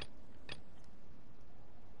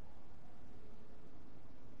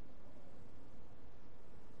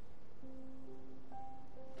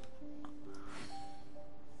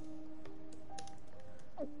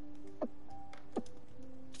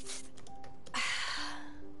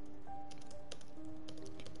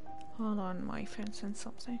 Hold on, my friend sent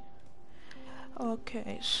something.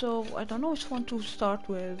 Okay, so I don't know which one to start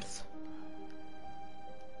with.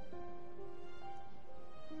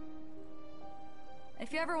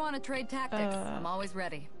 If you ever want to trade tactics, I'm always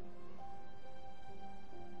ready.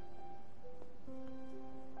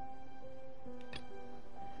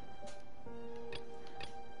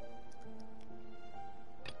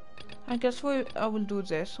 I guess I will do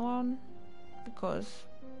this one because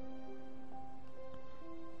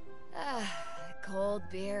Cold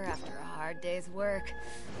beer after a hard day's work.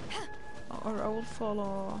 or I will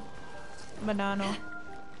follow banana.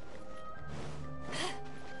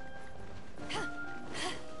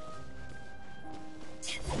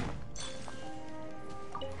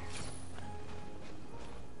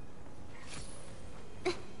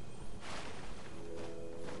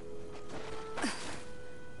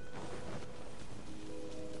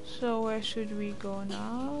 So where should we go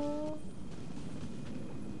now?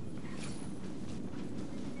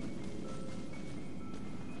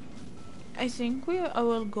 I think I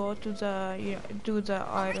will go to the do the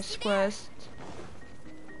Iris quest.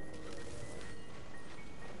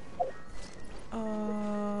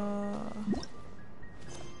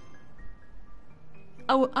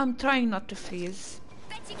 I'm trying not to freeze.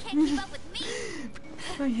 Bet you can't keep up with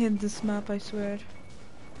me. I hate this map, I swear.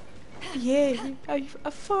 Yay!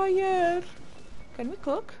 A fire! Can we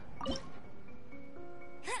cook?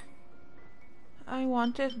 I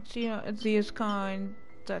wanted these kind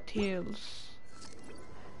that heals,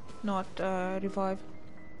 not revive.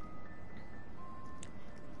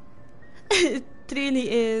 It really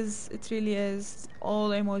is. It really is. All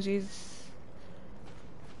emojis.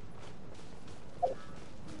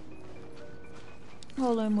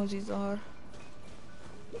 All emojis are.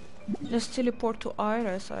 Just teleport to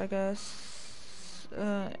Iris, I guess.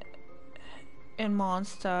 In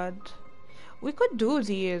Mondstadt. We could do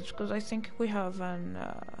these because I think we have an.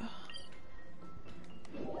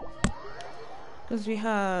 Because we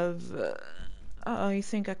have, I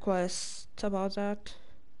think, a quest about that.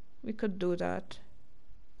 We could do that.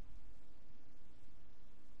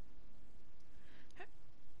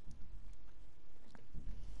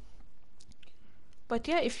 But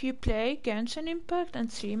yeah, if you play Genshin Impact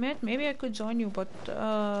and stream it, maybe I could join you, but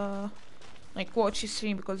like watch you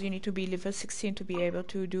stream because you need to be level 16 to be able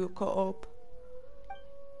to do co-op.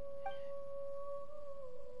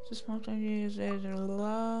 This mountain is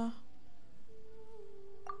no,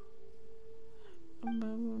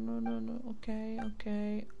 okay.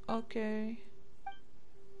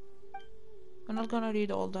 I'm not gonna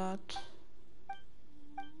read all that.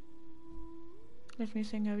 Let me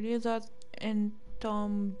think. I believe that in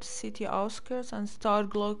Tom City outskirts and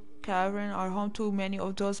Starglow Cavern are home to many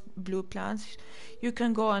of those blue plants. You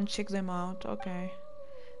can go and check them out. Okay.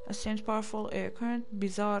 A strange powerful air current,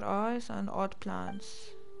 bizarre eyes, and odd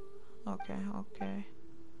plants. Okay.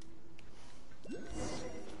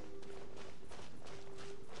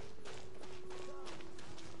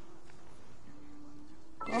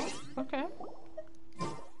 Oh, okay.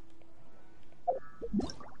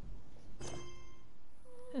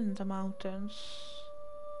 In the mountains.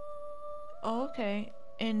 Okay.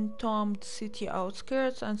 Entombed city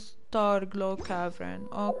outskirts and Starglow Cavern.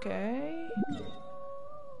 Okay.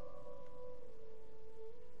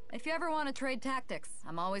 If you ever want to trade tactics,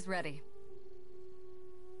 I'm always ready.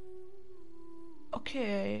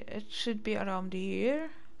 Okay, it should be around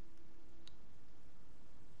here.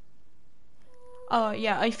 Oh,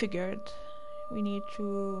 yeah, I figured. We need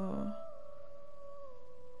to...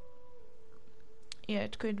 Yeah,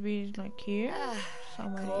 it could be like here.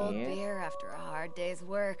 Somewhere Cold here. beer after a hard day's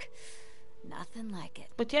work. Nothing like it.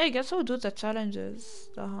 But yeah, I guess I'll do the challenges.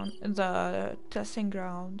 The testing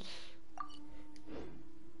grounds.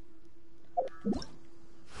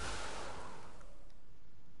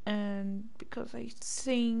 because I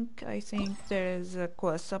think there is a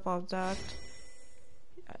quest about that.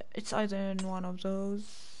 It's either in one of those.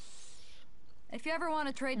 If you ever want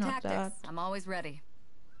to trade Not tactics, that. I'm always ready.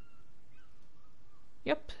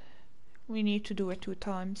 Yep, we need to do it 2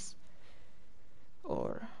 times,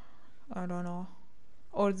 or I don't know,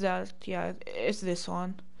 or that. Yeah, it's this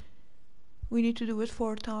one. We need to do it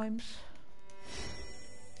 4 times.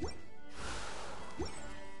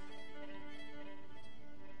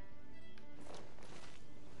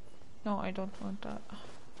 No, I don't want that.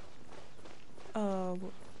 Oh,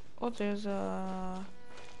 there's a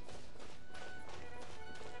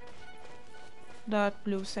that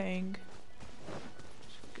blue thing.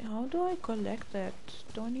 How do I collect that?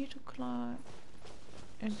 Do I need to climb?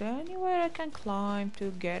 Is there anywhere I can climb to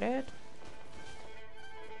get it?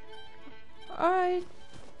 Alright.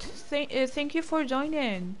 Thank you for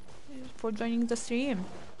joining the stream,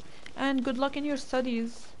 and good luck in your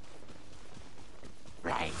studies.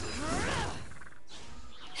 Right.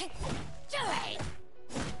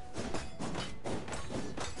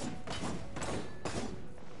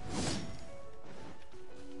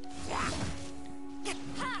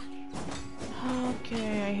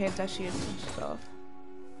 Okay, I hate that shit and stuff.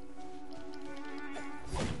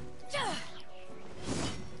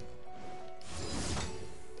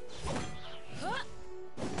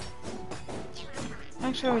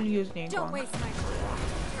 Actually, I'll use Ningguang. Don't waste my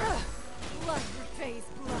blood for phase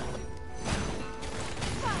blood.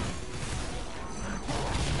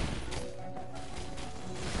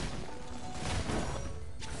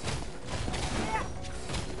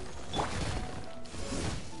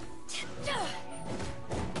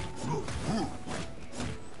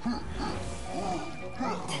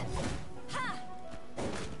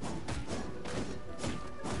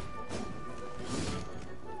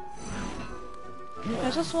 I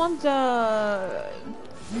just want the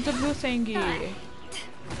blue thingy.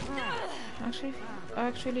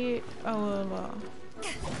 Actually, I will.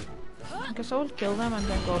 I guess I will kill them and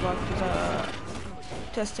then go back to the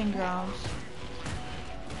testing grounds.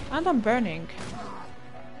 And I'm burning.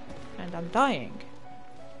 And I'm dying.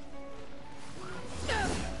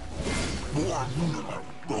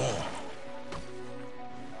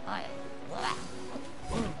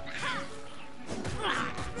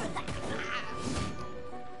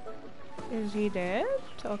 Is he dead?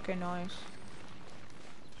 Okay, nice.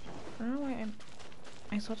 I don't know why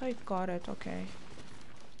I thought I got it, okay.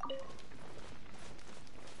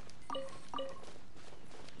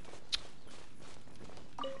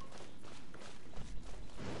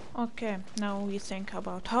 Okay, now we think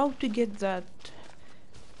about how to get that.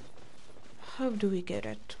 How do we get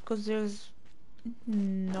it? Because there's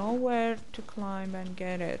nowhere to climb and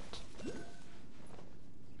get it.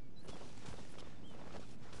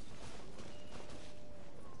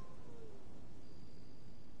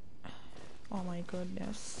 Oh my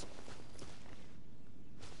goodness.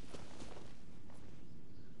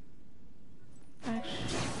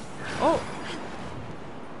 Actually, oh!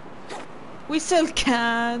 We still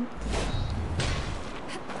can't.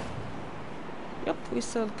 Yep, we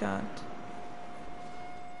still can't.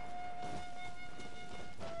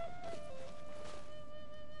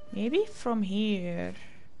 Maybe from here.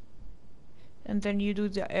 And then you do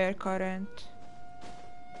the air current.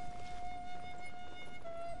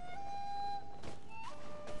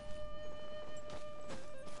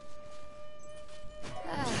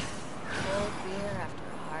 Cold beer after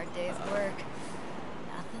a hard day's work.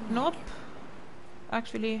 Nothing Nope. like it.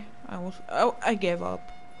 Actually, I gave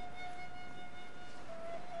up.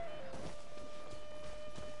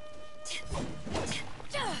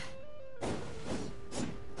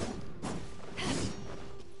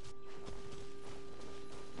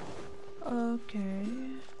 Okay.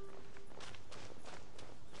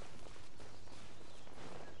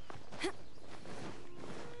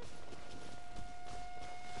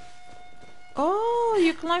 Oh,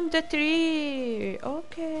 you climbed the tree.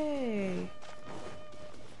 Okay.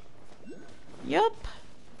 Yup.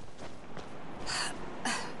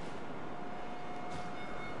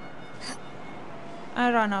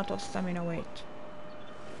 I ran out of stamina, wait.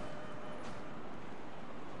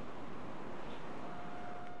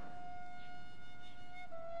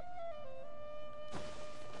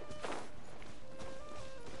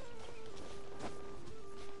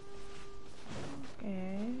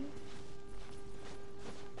 Okay.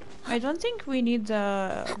 I don't think we need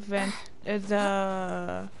the vent,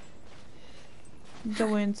 the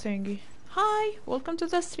wind thingy. Hi, welcome to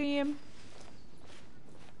the stream.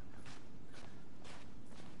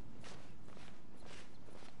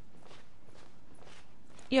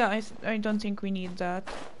 Yeah, I don't think we need that.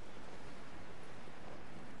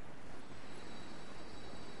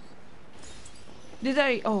 Did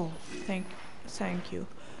I? Oh, thank you.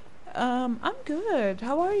 I'm good.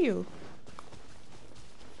 How are you?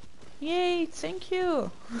 Yay! Thank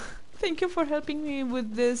you. Thank you for helping me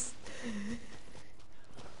with this.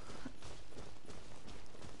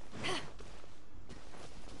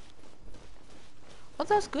 Oh,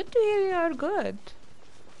 that's good to hear you are good.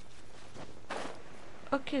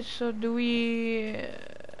 Okay, so do we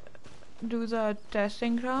do the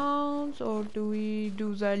testing rounds or do we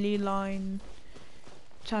do the ley line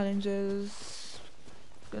challenges?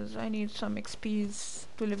 Because I need some XPs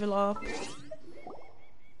to level up.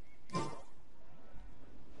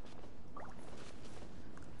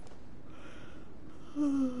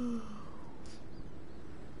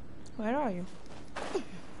 Where are you?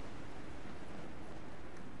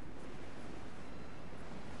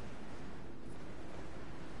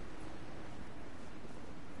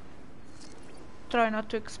 Try not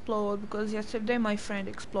to explode, because yesterday my friend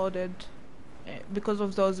exploded because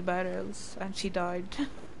of those barrels and she died.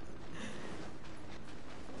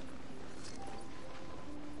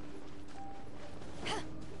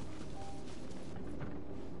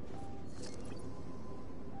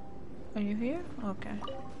 Are you here? Okay.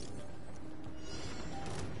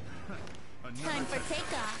 Time for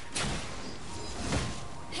takeoff.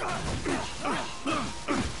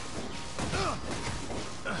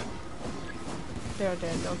 They're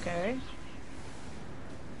dead, okay.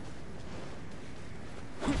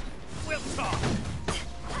 We'll talk.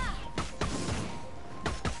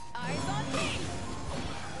 Eyes on me.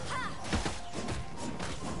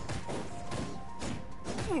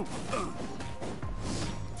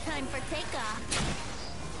 Time for takeoff.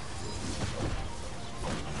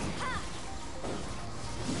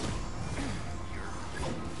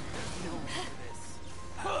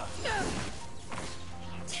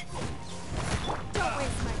 Don't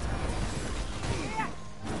waste my time.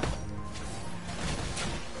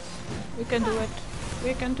 We can do it.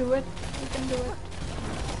 We can do it. We can do it.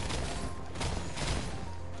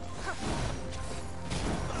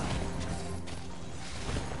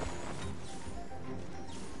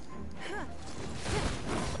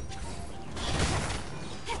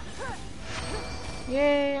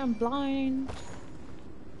 Yay, I'm blind.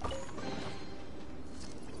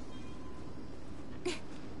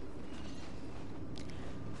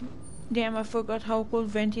 Damn, I forgot how cool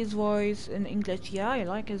Venti's voice in English. Yeah, I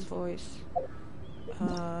like his voice.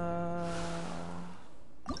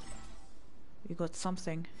 We got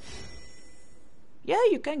something. Yeah,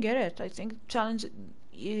 you can get it. I think challenges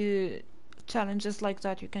like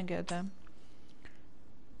that, you can get them.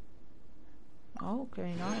 Oh,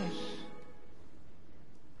 okay, nice.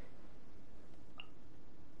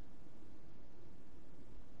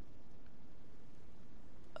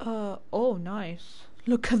 Oh, nice.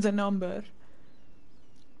 Look at the number.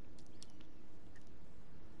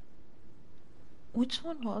 Which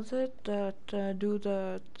one was it that do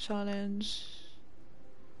the challenge?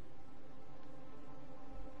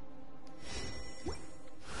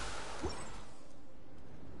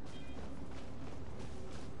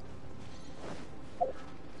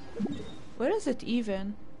 Where is it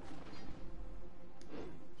even?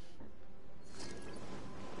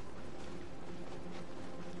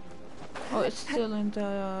 Oh, it's still in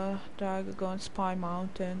the Dragon Spy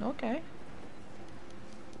Mountain. Okay.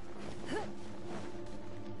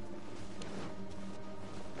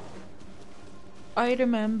 I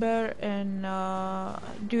remember in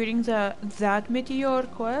during that meteor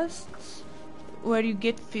quest where you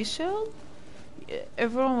get fizzle,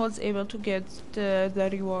 everyone was able to get the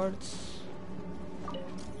rewards.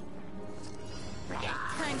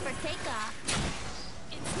 Time for takeoff.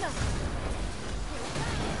 It's no.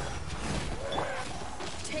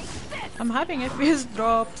 Take this. I'm having FPS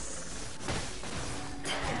drops.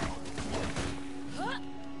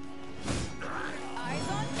 Eyes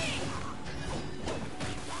on me.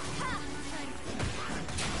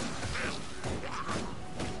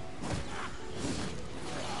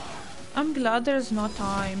 I'm glad there's no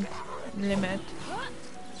time limit.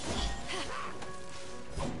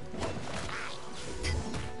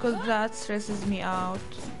 Cause that stresses me out.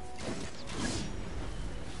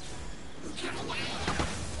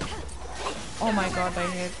 Oh my god, I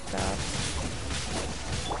hate that.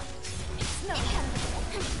 No.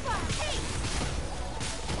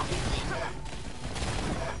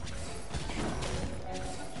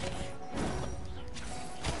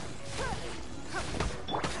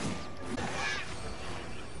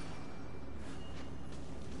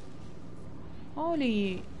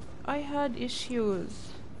 Holy, I had issues.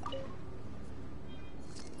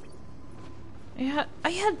 I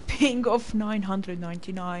had ping of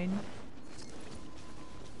 999.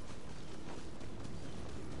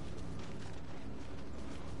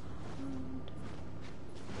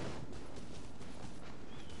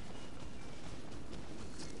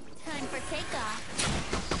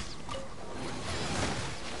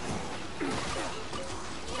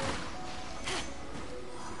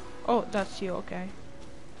 That's you, okay.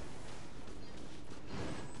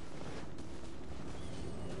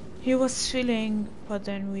 He was chilling, but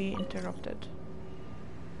then we interrupted.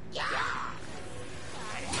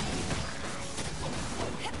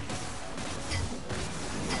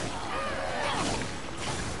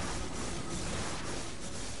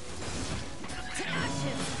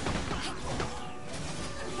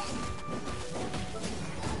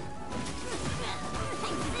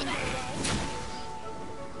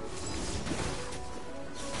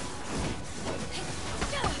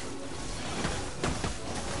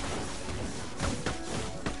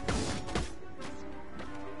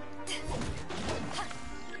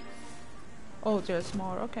 Oh, there's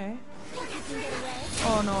more, okay.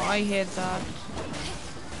 Oh no, I hate that.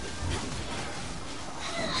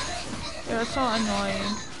 They're so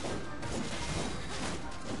annoying.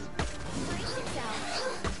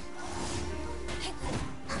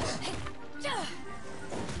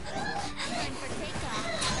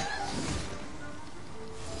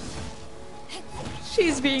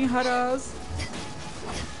 She's being harassed.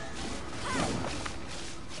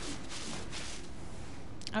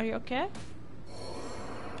 Are you okay?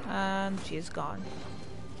 And she's gone.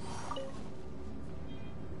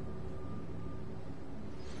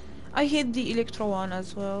 I hate the Electro one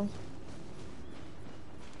as well.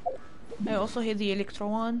 I also hate the Electro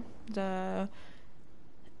one. The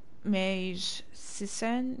Mage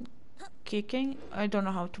Sisen kicking. I don't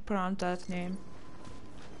know how to pronounce that name.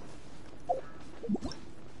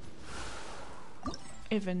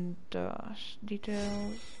 Even the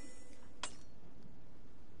details.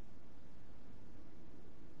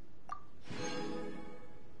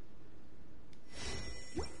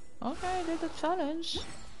 Okay, I did a challenge.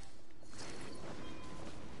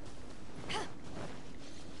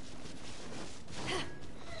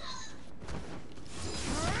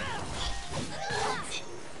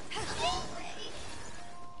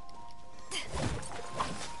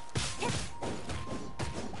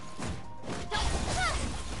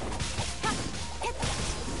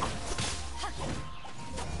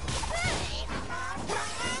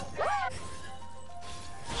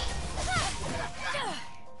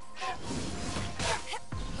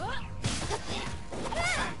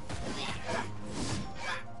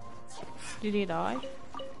 Did he die?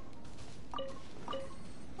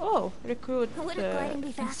 Oh, recruit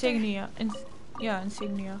insignia. Yeah,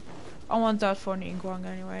 insignia. I want that for Ningguang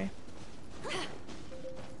anyway.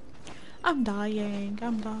 I'm dying.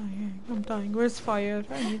 I'm dying. I'm dying. Where's fire?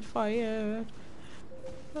 I need fire.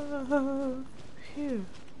 Phew.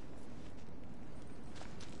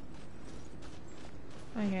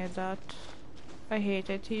 I hate that. I hate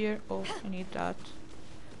it here. Oh, I need that.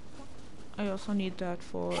 I also need that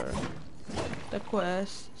for the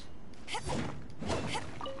quest.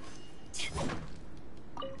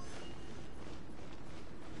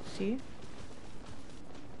 See?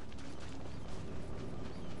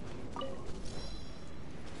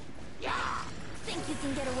 Think you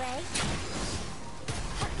can get away?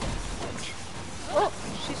 Oh,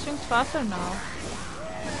 she swings faster now.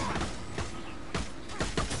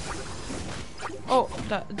 Oh,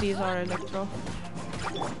 these are electro.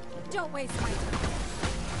 Don't waste my time.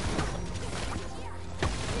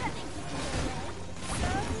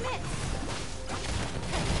 Submit.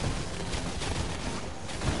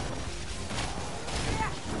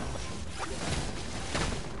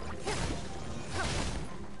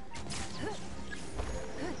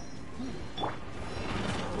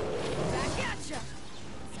 Back at ya.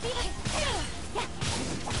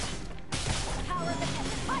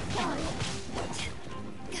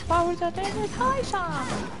 Power that every time.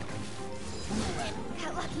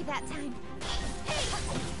 Got lucky that time.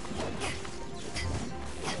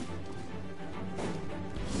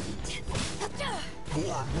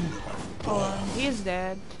 Oh, he's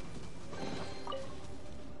dead.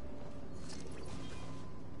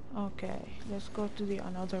 Okay, let's go to the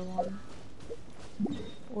another one.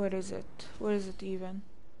 Where is it? Where is it even?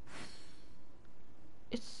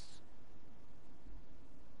 It's...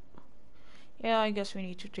 Yeah, I guess we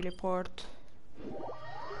need to teleport.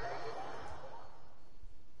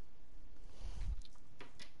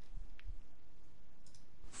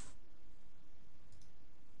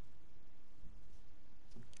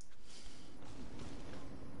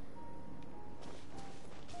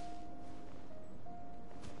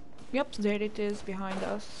 Yep, there it is behind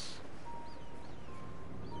us.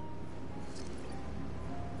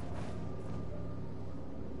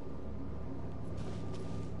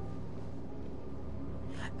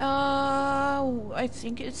 I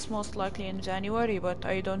think it's most likely in January, but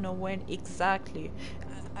I don't know when exactly.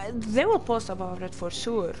 They will post about it for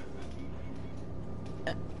sure.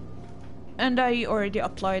 And I already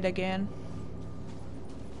applied again.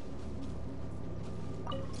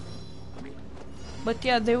 But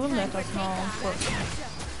yeah, they will let us know for...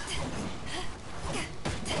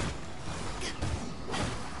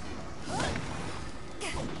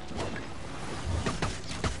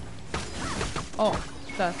 Oh,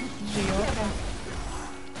 that's Geo. Okay.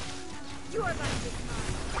 You are going to be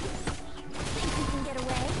mine. Think you can get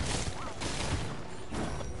away?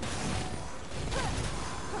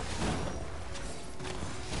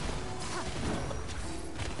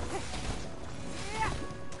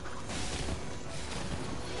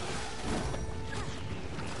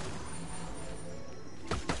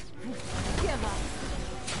 Give up.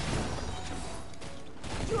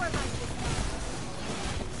 You are going to be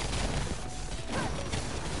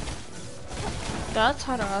That's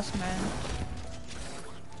harassment.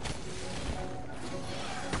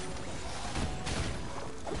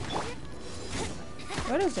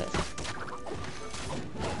 What is it?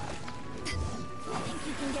 Think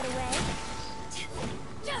you can get away?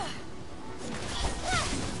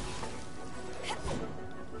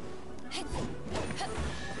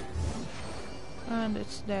 And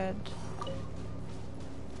it's dead.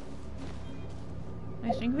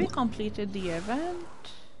 I think we completed the event.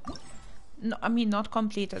 No, I mean not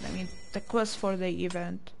completed, I mean the quest for the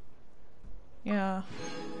event. Yeah.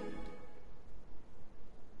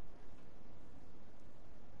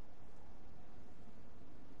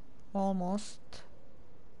 Almost.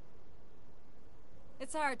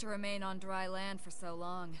 It's hard to remain on dry land for so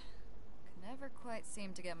long. Could never quite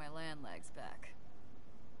seem to get my land legs back.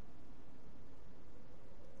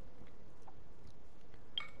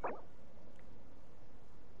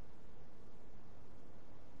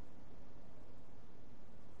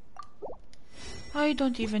 I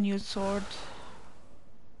don't even use sword.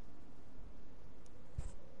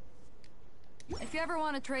 If you ever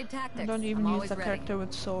want to trade tactics, I don't even I'm use always a ready. character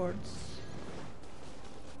with swords.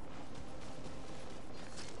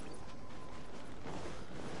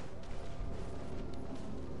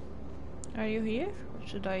 Are you here?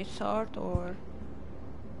 Should I start or...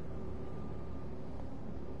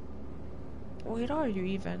 Where are you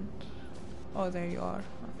even? Oh, there you are.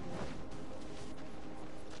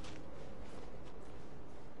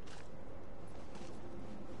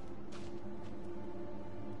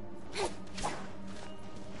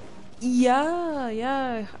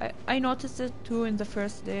 Yeah, I noticed it too in the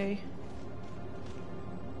first day.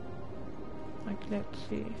 Like, let's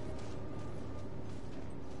see.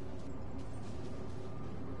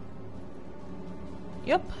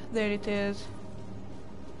 Yep, there it is.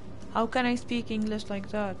 How can I speak English like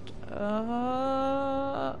that?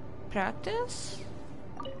 Practice?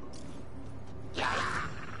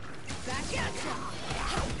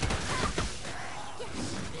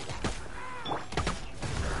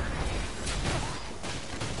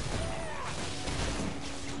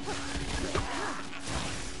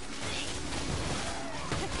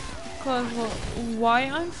 Because why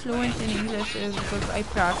I'm fluent in English is because I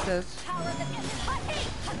practice.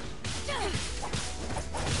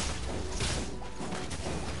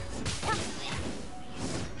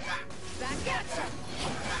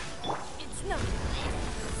 It's not.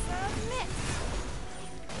 Submit.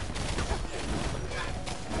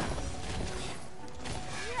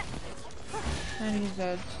 And he's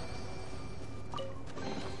dead.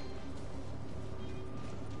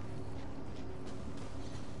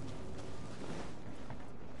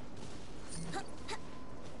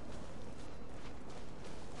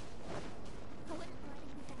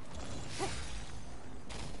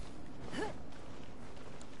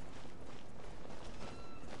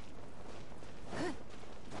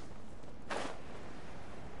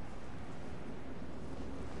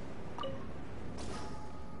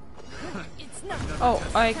 Oh,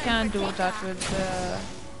 I can't do that with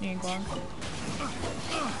Ningguang.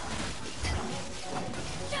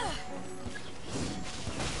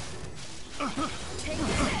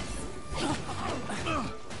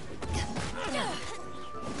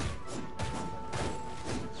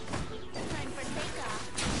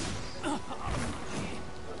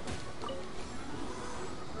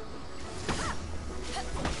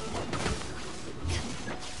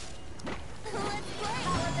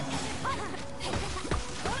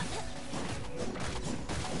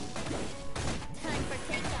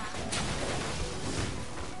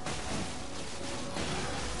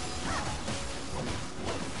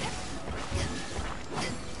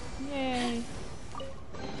 Yay.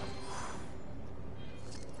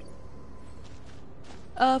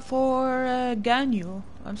 For Ganyu.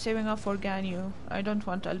 I'm saving up for Ganyu. I don't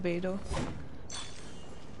want Albedo.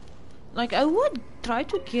 Like, I would try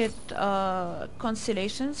to get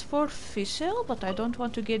constellations for Fischl, but I don't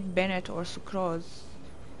want to get Bennett or Sucrose.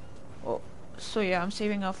 Oh, so yeah, I'm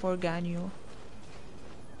saving up for Ganyu.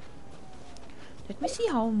 Let me see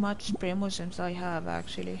how much Primogems I have,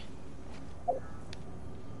 actually.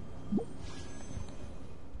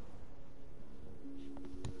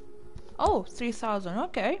 Oh, 3,000,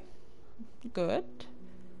 okay. Good.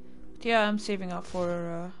 Yeah, I'm saving up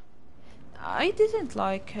for... I didn't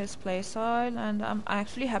like his playstyle, and I'm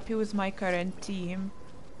actually happy with my current team.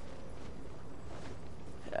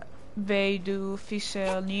 Beidou,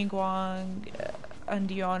 Fischl, Niguang, and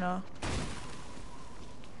Diona.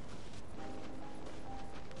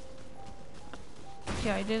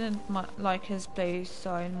 Yeah, I didn't like his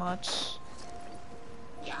playstyle much.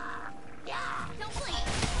 Don't blink.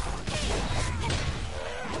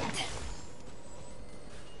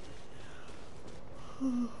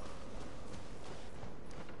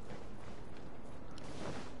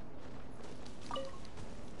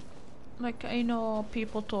 Like, I know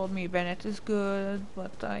people told me Bennett is good,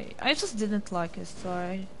 but I just didn't like his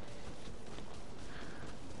style.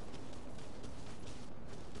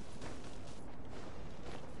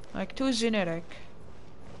 Like, too generic,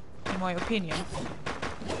 in my opinion.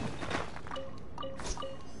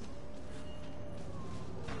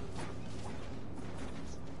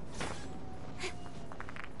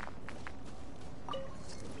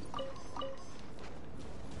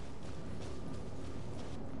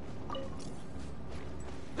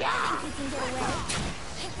 You can get away.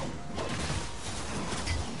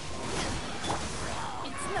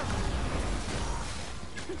 It's no.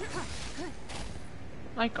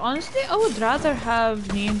 Like, honestly, I would rather have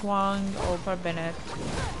Ningguang over Bennett.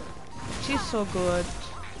 She's so good.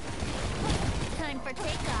 Time for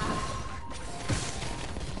takeoff.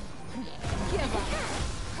 Give up.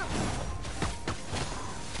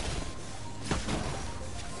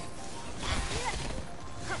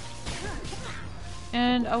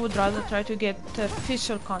 And I would rather try to get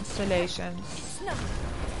official constellations No.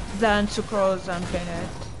 than Sucrose and Bennett.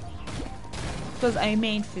 Because I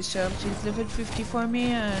main Fischl, she's level 50 for me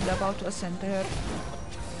and about to ascend her.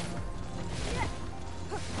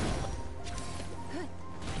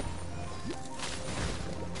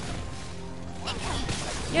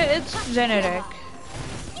 Yeah, it's generic.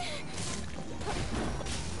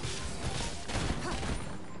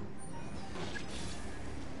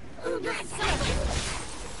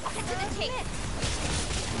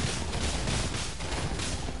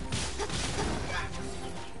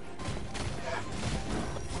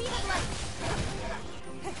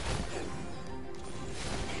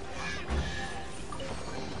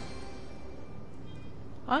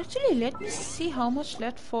 Actually, let me see how much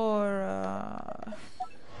left for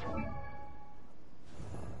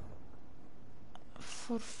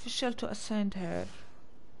Fischl to ascend her.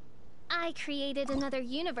 I created another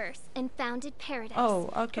universe and founded paradise. Oh,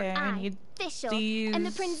 okay, For I need Fischl, these and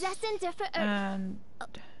the Prinzessin der Verirrten. and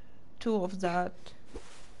 2 of that.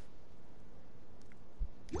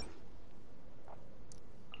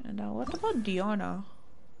 And what about Diona?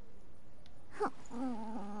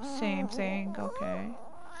 Same thing, okay.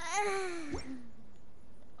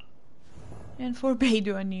 And for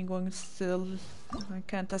Beidou and Ningguang still, I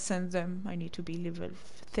can't ascend them. I need to be level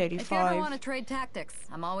 35. If you ever want to trade tactics,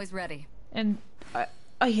 I'm always ready. And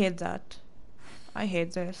I hate that. I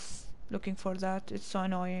hate this. Looking for that, it's so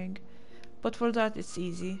annoying. But for that, it's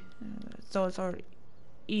easy. Those are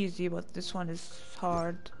easy, but this one is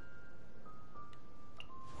hard.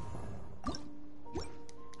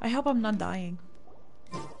 I hope I'm not dying.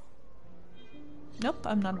 Nope,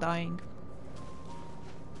 I'm not dying.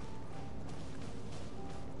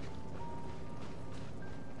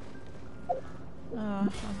 I'll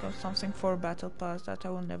got something for battle pass that I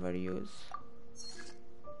will never use.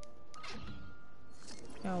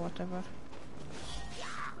 Yeah, whatever.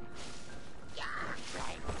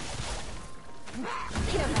 You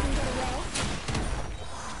can get away.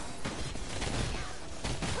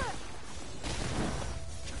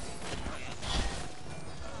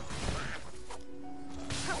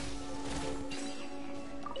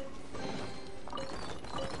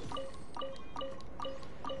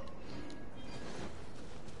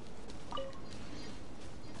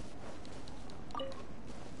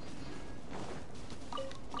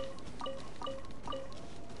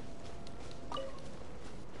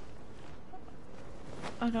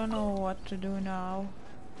 I don't know what to do now.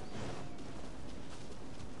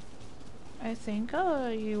 I think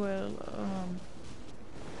I will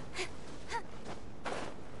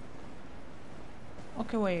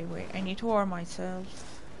okay, wait, I need to warm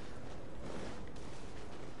myself.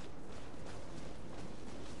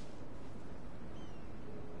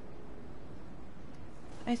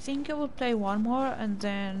 I think I will play one more and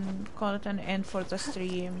then call it an end for the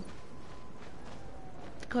stream.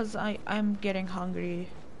 Because I'm getting hungry.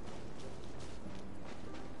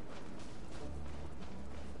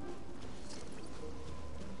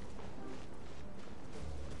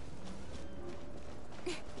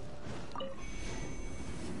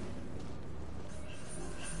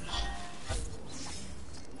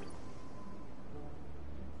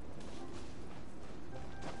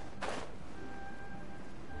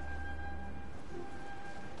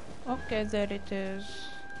 Okay, there it is.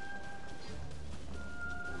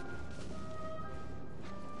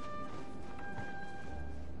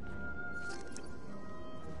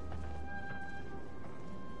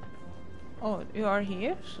 Oh, you are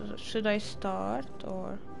here? Should I start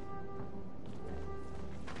or?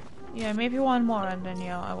 Yeah, maybe one more and then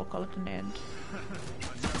yeah, I will call it an end.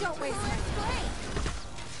 Don't waste my play.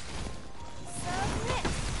 Submit.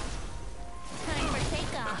 Time for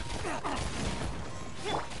takeoff.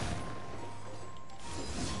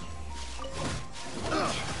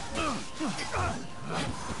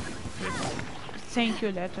 Thank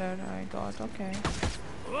you, letter I got. Okay.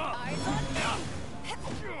 Eyes on me.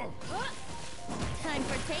 Time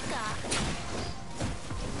for takeoff.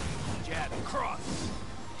 Jab cross.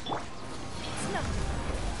 It's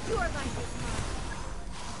nothing. Your life is mine.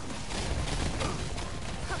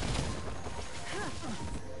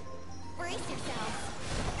 Brace yourself.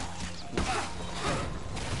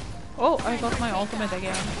 Oh, I got my ultimate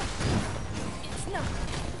again. It's nothing.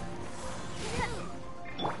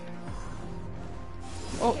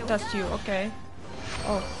 Oh, that's you. Okay.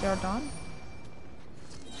 Oh, you're done?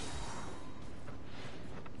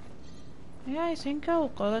 Yeah, I think I'll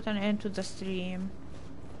call it an end to the stream.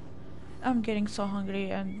 I'm getting so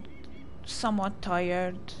hungry and somewhat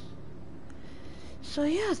tired. So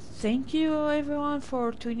yeah, thank you everyone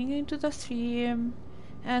for tuning into the stream.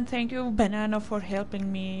 And thank you Banana for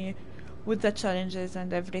helping me with the challenges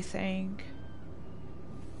and everything.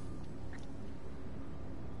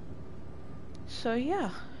 So yeah,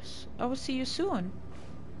 I will see you soon.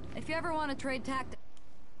 If you ever want to trade tactics.